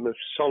wisdom of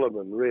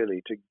Solomon,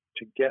 really,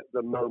 to get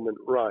the moment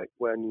right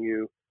when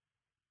you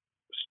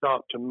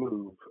start to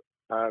move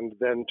and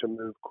then to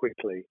move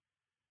quickly.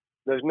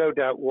 There's no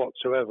doubt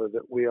whatsoever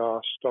that we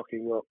are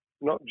stocking up,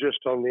 not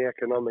just on the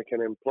economic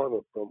and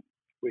employment front,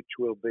 which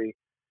will be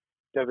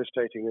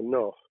devastating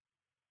enough,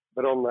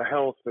 but on the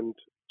health and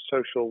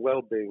social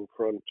well-being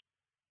front,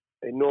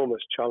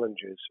 enormous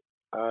challenges.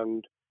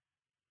 And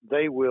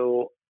they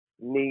will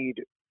need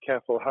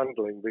careful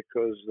handling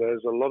because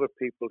there's a lot of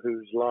people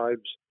whose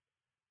lives,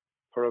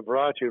 for a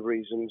variety of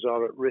reasons,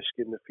 are at risk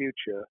in the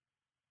future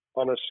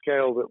on a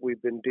scale that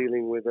we've been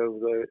dealing with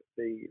over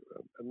the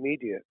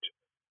immediate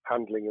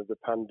handling of the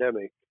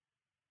pandemic,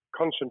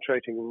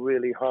 concentrating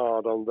really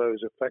hard on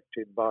those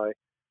affected by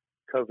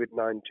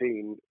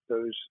COVID-19,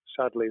 those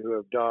sadly who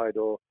have died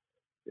or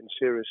been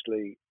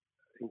seriously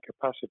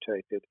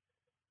incapacitated.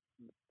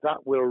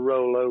 That will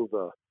roll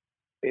over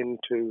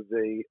into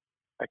the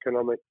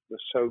economic, the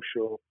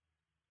social,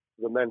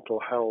 the mental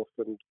health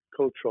and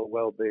cultural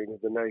well-being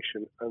of the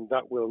nation, and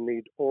that will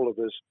need all of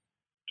us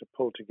to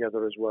pull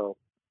together as well.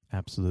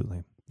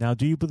 Absolutely. Now,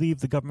 do you believe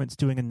the government's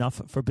doing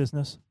enough for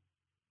business?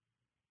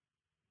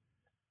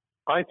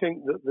 I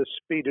think that the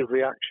speed of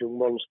reaction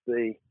once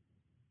the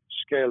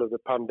scale of the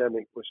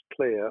pandemic was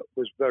clear,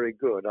 was very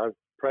good. I've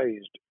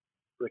praised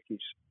Rishi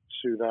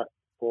Sunak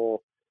for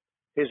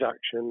his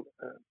action.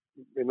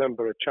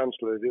 Remember, a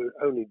chancellor who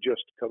had only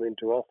just come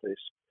into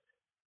office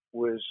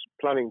was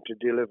planning to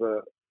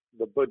deliver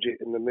the budget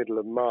in the middle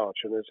of March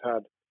and has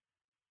had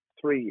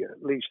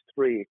at least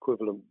three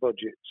equivalent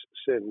budgets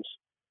since.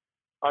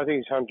 I think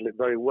he's handled it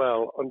very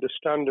well,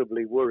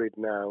 understandably worried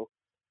now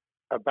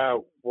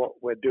about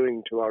what we're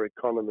doing to our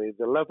economy.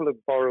 The level of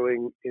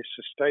borrowing is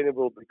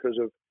sustainable because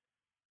of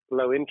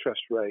low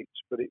interest rates,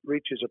 but it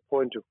reaches a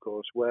point, of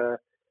course, where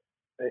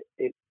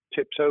it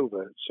tips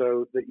over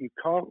so that you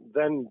can't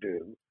then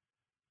do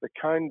the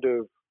kind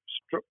of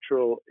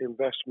structural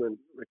investment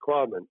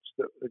requirements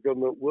that the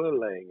government were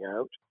laying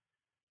out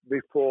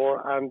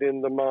before and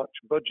in the March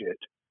budget.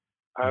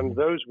 And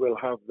those will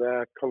have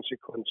their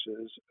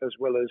consequences as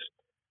well as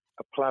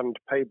a planned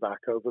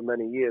payback over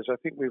many years. I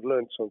think we've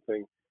learned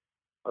something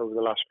over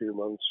the last few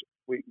months.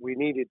 We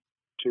needed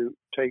to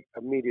take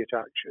immediate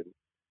action.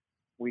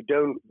 We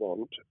don't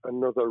want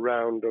another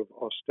round of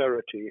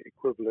austerity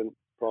equivalent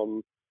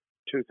from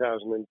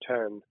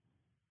 2010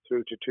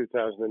 through to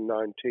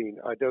 2019.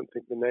 I don't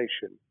think the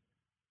nation,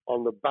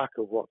 on the back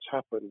of what's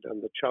happened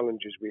and the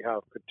challenges we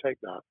have, could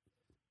take that.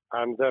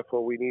 And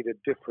therefore, we need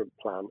a different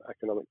plan,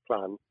 economic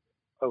plan,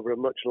 over a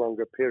much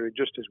longer period,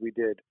 just as we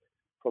did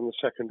from the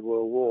Second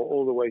World War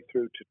all the way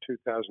through to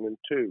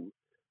 2002,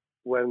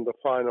 when the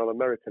final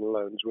American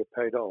loans were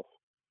paid off.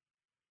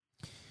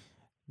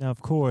 Now,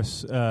 of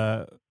course,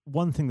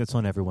 one thing that's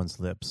on everyone's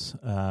lips,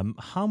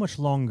 how much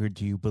longer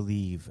do you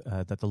believe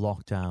that the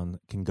lockdown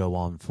can go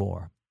on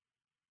for?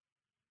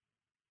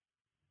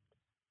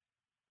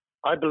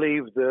 I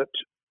believe that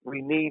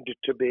we need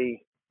to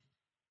be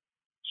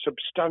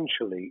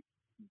substantially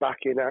back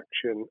in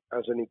action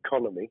as an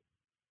economy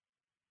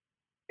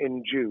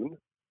in June.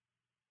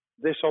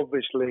 This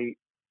obviously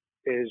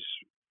is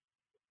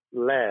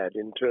led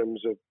in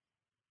terms of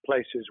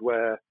places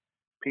where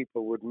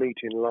people would meet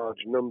in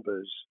large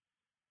numbers,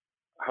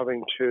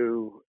 having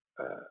to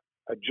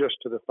adjust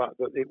to the fact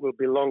that it will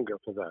be longer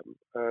for them.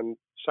 And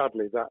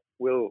sadly, that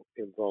will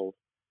involve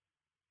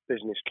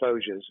business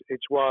closures.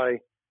 It's why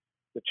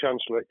the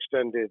Chancellor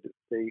extended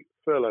the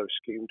furlough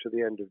scheme to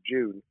the end of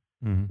June.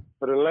 Mm-hmm.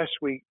 But unless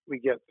we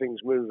get things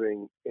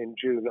moving in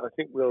June, I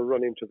think we'll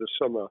run into the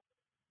summer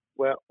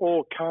where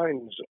all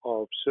kinds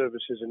of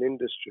services and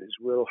industries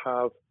will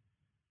have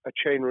a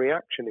chain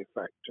reaction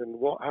effect. And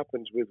what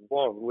happens with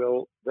one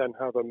will then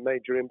have a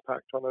major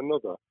impact on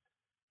another.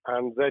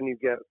 And then you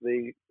get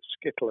the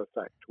skittle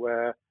effect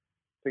where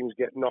things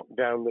get knocked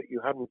down that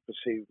you hadn't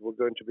perceived were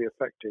going to be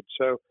affected.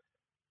 So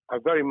I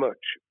very much,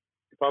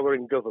 if I were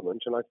in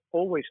government, and I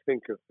always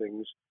think of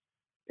things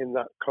in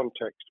that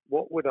context,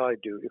 what would I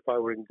do if I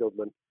were in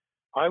government?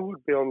 I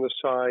would be on the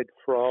side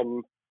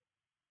from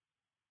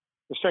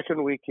the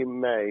second week in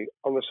May,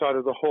 on the side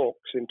of the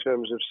hawks in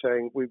terms of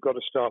saying we've got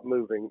to start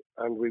moving,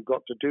 and we've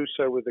got to do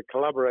so with the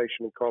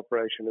collaboration and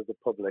cooperation of the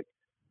public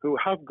who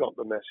have got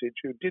the message,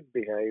 who did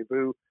behave,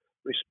 who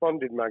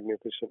responded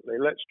magnificently.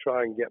 Let's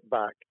try and get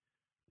back,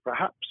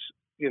 perhaps,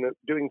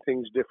 doing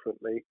things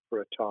differently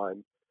for a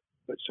time,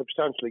 but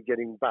substantially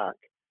getting back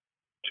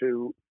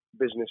to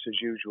business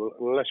as usual.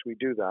 And unless we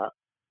do that,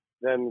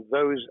 then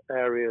those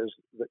areas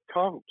that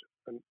can't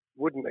and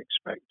wouldn't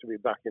expect to be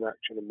back in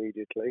action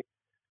immediately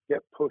get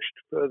pushed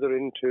further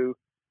into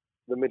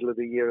the middle of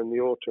the year and the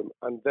autumn,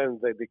 and then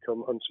they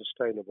become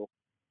unsustainable.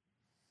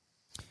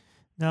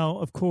 Now,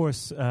 of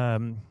course,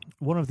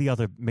 one of the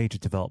other major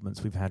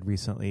developments we've had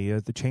recently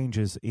are the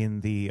changes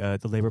in the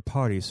Labour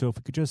Party. So if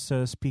we could just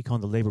speak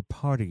on the Labour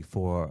Party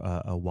for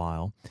a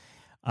while.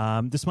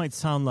 This might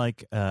sound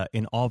like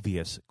an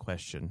obvious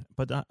question,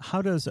 but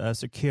how does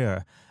Sir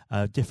Keir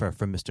differ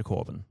from Mr.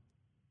 Corbyn?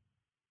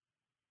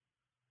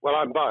 Well,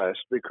 I'm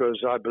biased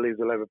because I believe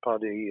the Labour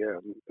Party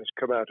has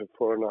come out of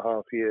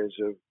 4.5 years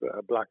of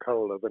a black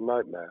hole of a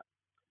nightmare,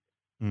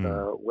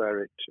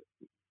 where it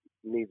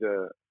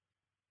neither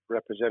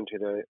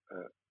represented a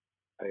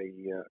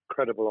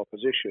credible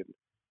opposition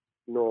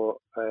nor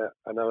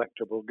an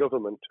electable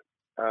government,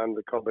 and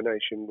the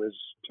combination was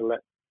to let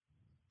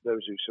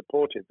those who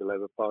supported the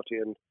Labour Party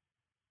and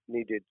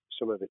needed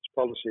some of its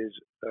policies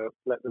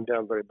let them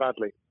down very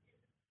badly.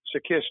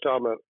 Sir Keir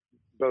Starmer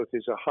both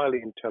is a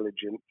highly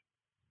intelligent,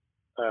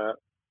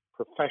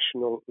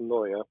 professional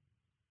lawyer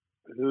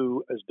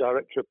who, as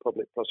Director of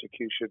Public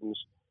Prosecutions,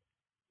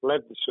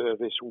 led the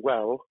service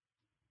well,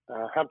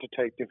 had to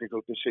take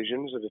difficult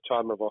decisions at a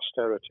time of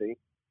austerity,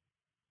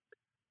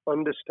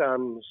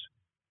 understands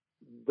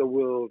the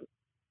world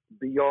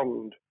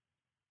beyond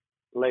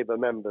Labour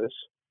members,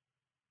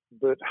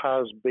 but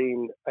has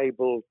been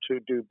able to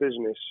do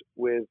business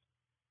with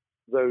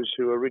those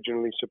who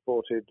originally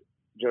supported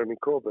Jeremy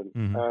Corbyn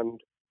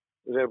and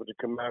was able to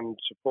command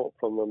support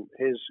from them.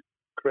 His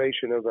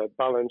creation of a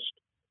balanced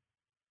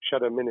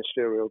shadow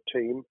ministerial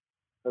team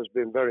has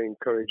been very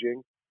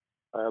encouraging.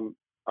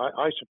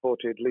 I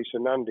supported Lisa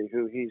Nandy,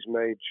 who he's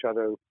made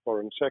shadow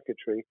foreign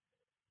secretary,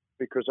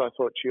 because I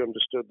thought she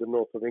understood the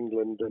north of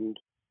England and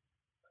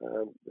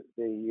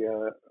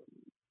the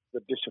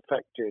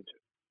disaffected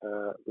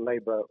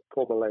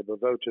former Labour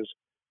voters.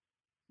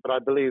 But I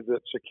believe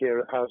that Sir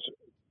Keir has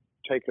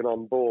taken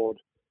on board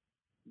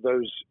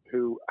those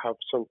who have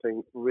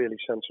something really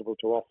sensible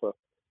to offer.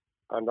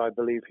 And I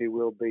believe he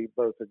will be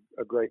both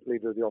a great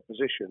leader of the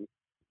opposition.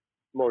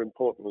 More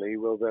importantly, he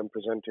will then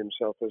present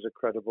himself as a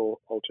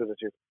credible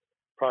alternative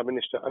Prime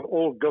Minister. And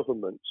all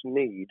governments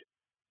need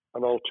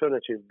an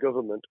alternative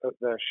government at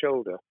their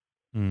shoulder.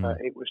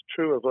 It was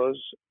true of us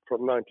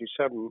from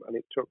 97, and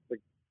it took the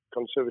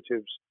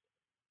Conservatives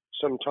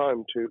some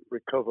time to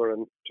recover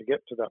and to get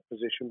to that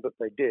position, but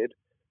they did,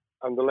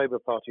 and the Labour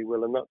Party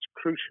will, and that's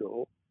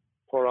crucial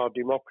for our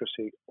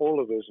democracy. All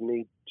of us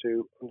need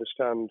to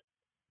understand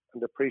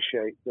and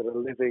appreciate that a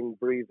living,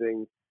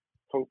 breathing,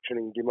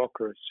 functioning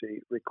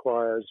democracy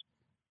requires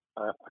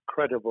a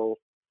credible,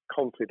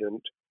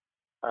 confident,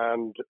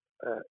 and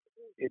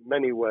in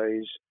many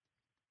ways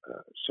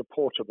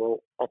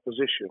supportable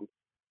opposition,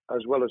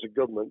 as well as a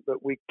government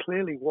that we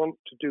clearly want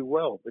to do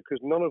well, because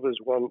none of us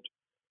want,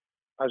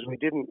 as we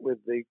didn't with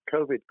the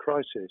COVID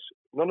crisis,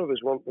 none of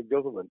us want the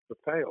government to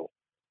fail.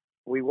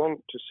 We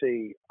want to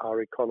see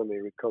our economy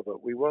recover.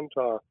 We want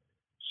our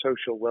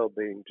social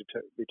well-being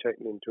to be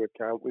taken into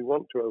account. We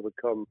want to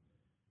overcome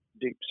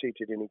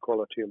deep-seated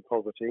inequality and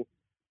poverty.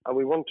 And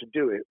we want to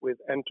do it with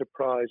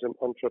enterprise and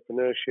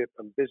entrepreneurship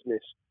and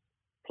business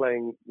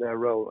playing their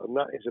role. And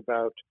that is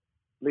about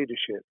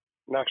leadership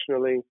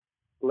nationally,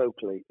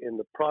 locally, in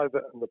the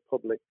private and the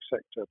public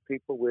sector.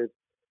 People with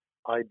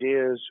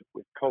ideas,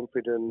 with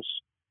confidence,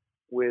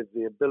 with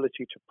the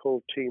ability to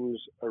pull teams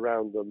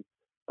around them.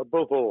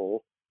 Above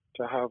all,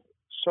 to have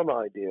some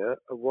idea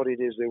of what it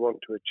is they want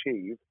to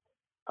achieve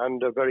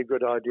and a very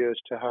good idea as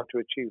to how to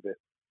achieve it.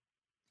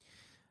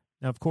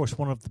 Now, of course,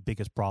 one of the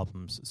biggest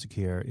problems Sir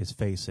Keir is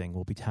facing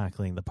will be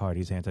tackling the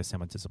party's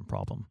anti-Semitism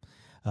problem.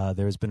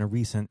 There has been a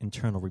recent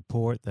internal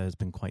report that has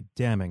been quite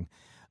damning.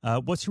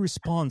 What's your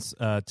response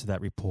to that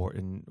report,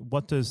 and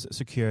what does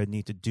Sir Keir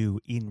need to do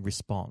in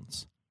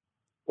response?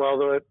 Well,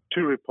 there are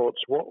two reports.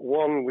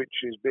 One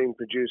which is being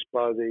produced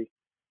by the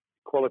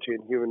Equality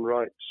and Human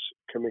Rights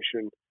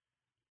Commission,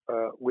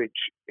 which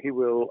he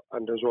will,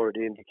 and has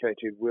already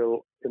indicated,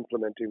 will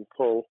implement in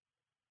full.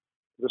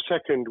 The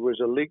second was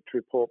a leaked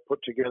report put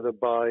together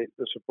by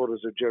the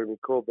supporters of Jeremy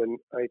Corbyn,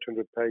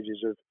 800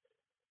 pages of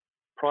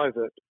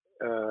private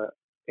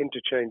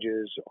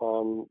interchanges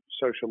on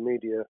social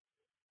media,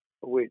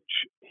 which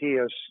he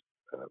has,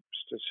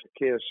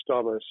 Keir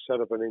Starmer,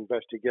 set up an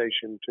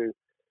investigation to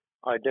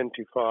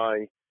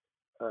identify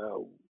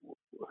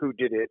who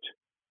did it,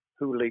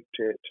 who leaked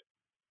it,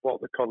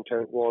 what the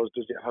content was,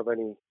 does it have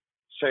any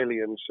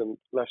salience and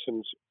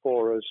lessons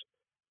for us,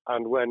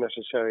 and where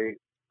necessary,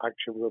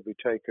 action will be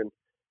taken.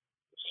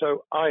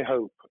 So I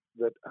hope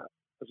that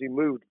as he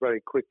moved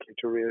very quickly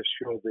to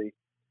reassure the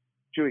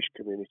Jewish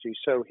community,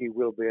 so he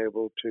will be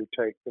able to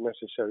take the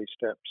necessary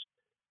steps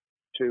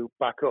to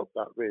back up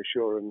that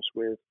reassurance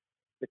with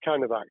the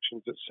kind of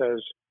actions that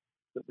says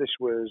that this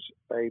was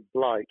a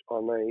blight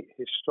on a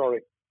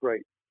historic,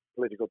 great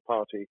political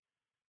party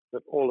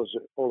that all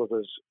of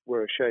us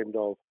were ashamed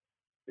of.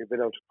 We've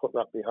been able to put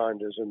that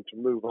behind us and to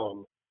move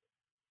on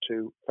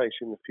to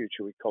facing the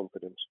future with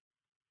confidence.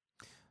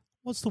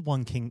 What's the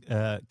one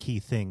key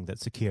thing that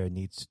Sir Keir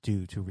needs to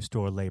do to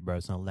restore Labour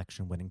as an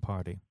election-winning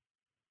party?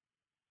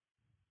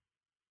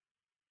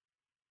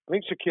 I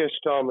think Sir Keir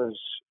Starmer's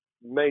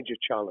major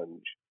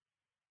challenge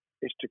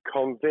is to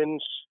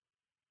convince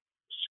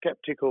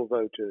sceptical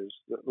voters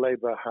that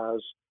Labour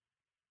has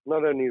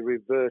not only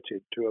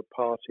reverted to a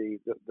party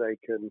that they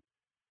can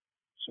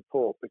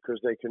support because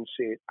they can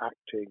see it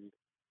acting,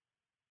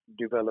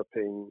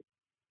 developing,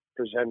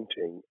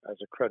 presenting as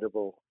a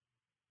credible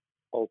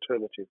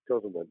alternative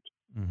government,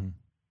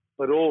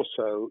 but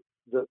also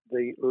that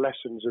the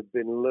lessons have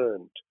been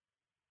learned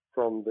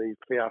from the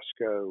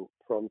fiasco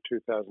from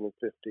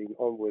 2015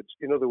 onwards.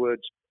 In other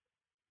words,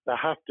 there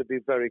have to be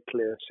very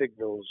clear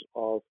signals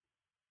of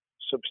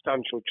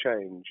substantial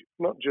change,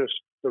 not just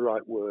the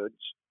right words,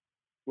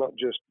 not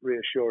just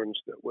reassurance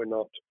that we're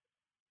not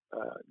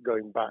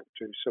going back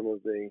to some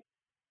of the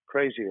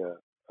crazier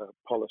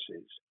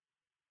policies,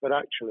 but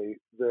actually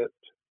that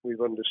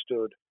we've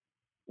understood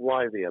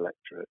why the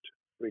electorate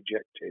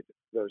rejected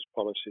those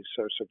policies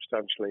so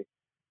substantially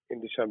in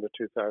December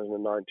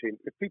 2019.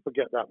 If people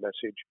get that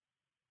message,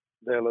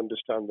 they'll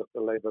understand that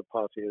the Labour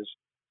Party has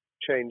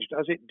changed,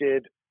 as it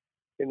did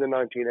in the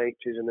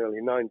 1980s and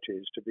early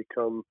 90s, to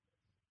become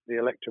the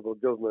electable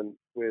government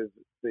with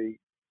the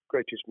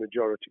greatest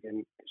majority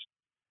and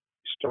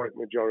historic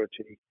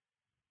majority,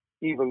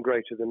 even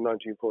greater than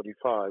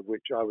 1945,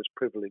 which I was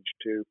privileged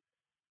to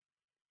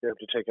be able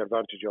to take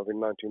advantage of in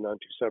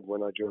 1997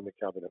 when I joined the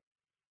cabinet.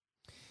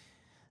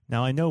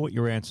 Now, I know what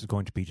your answer is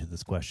going to be to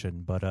this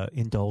question, but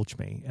indulge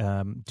me.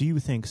 Do you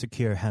think Sir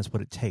Keir has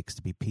what it takes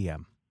to be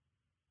PM?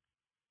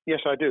 Yes,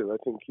 I do. I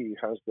think he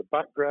has the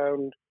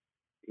background,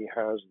 he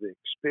has the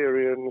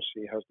experience,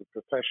 he has the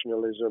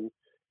professionalism,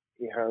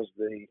 he has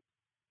the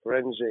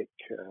forensic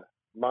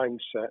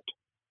mindset,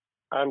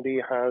 and he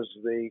has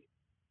the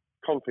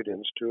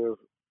confidence to have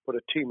put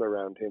a team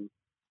around him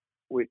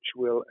which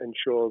will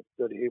ensure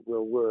that it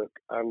will work.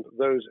 And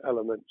those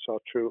elements are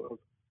true of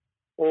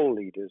all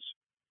leaders.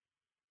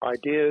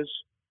 Ideas,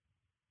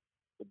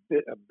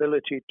 the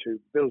ability to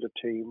build a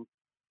team,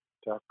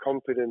 to have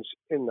confidence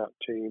in that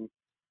team,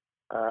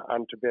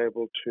 and to be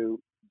able to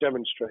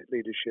demonstrate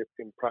leadership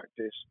in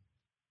practice,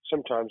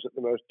 sometimes at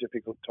the most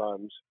difficult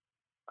times.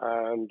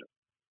 And,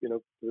 the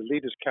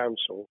Leaders'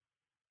 Council,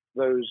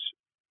 those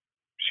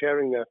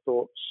sharing their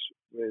thoughts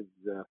with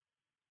the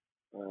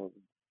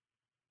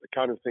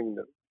kind of thing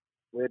that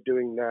we're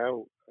doing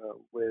now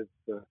with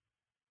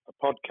a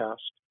podcast,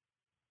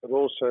 but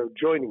also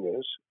joining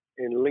us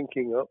in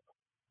linking up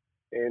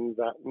in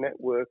that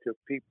network of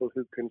people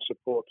who can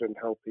support and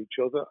help each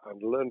other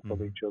and learn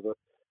from each other.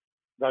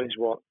 That is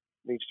what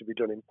needs to be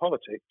done in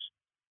politics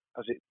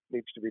as it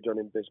needs to be done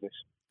in business.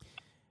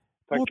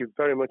 Thank you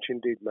very much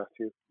indeed,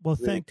 Matthew. Well,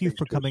 thank you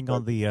for coming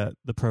on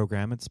the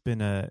program. It's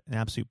been an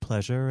absolute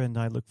pleasure, and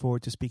I look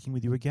forward to speaking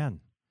with you again.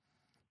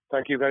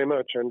 Thank you very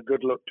much, and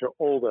good luck to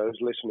all those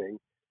listening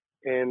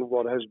in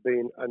what has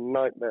been a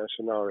nightmare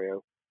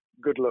scenario.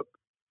 Good luck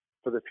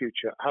for the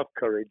future. Have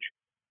courage,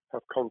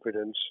 have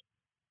confidence,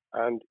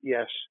 and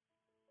yes,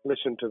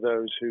 listen to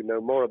those who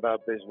know more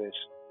about business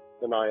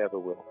than I ever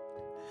will.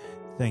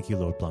 Thank you,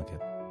 Lord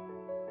Blunkett.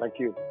 Thank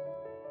you.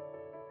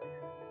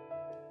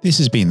 This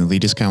has been the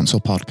Leaders' Council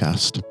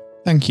podcast.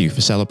 Thank you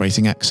for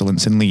celebrating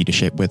excellence in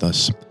leadership with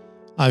us.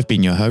 I've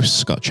been your host,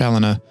 Scott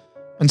Challoner.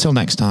 Until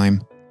next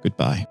time,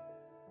 goodbye.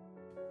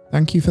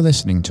 Thank you for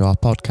listening to our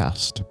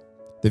podcast.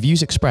 The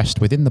views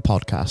expressed within the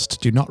podcast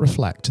do not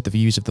reflect the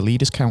views of the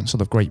Leaders' Council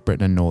of Great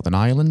Britain and Northern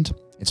Ireland,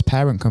 its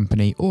parent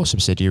company or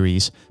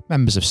subsidiaries,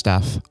 members of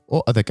staff,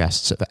 or other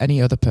guests of any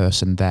other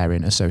person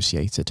therein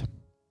associated.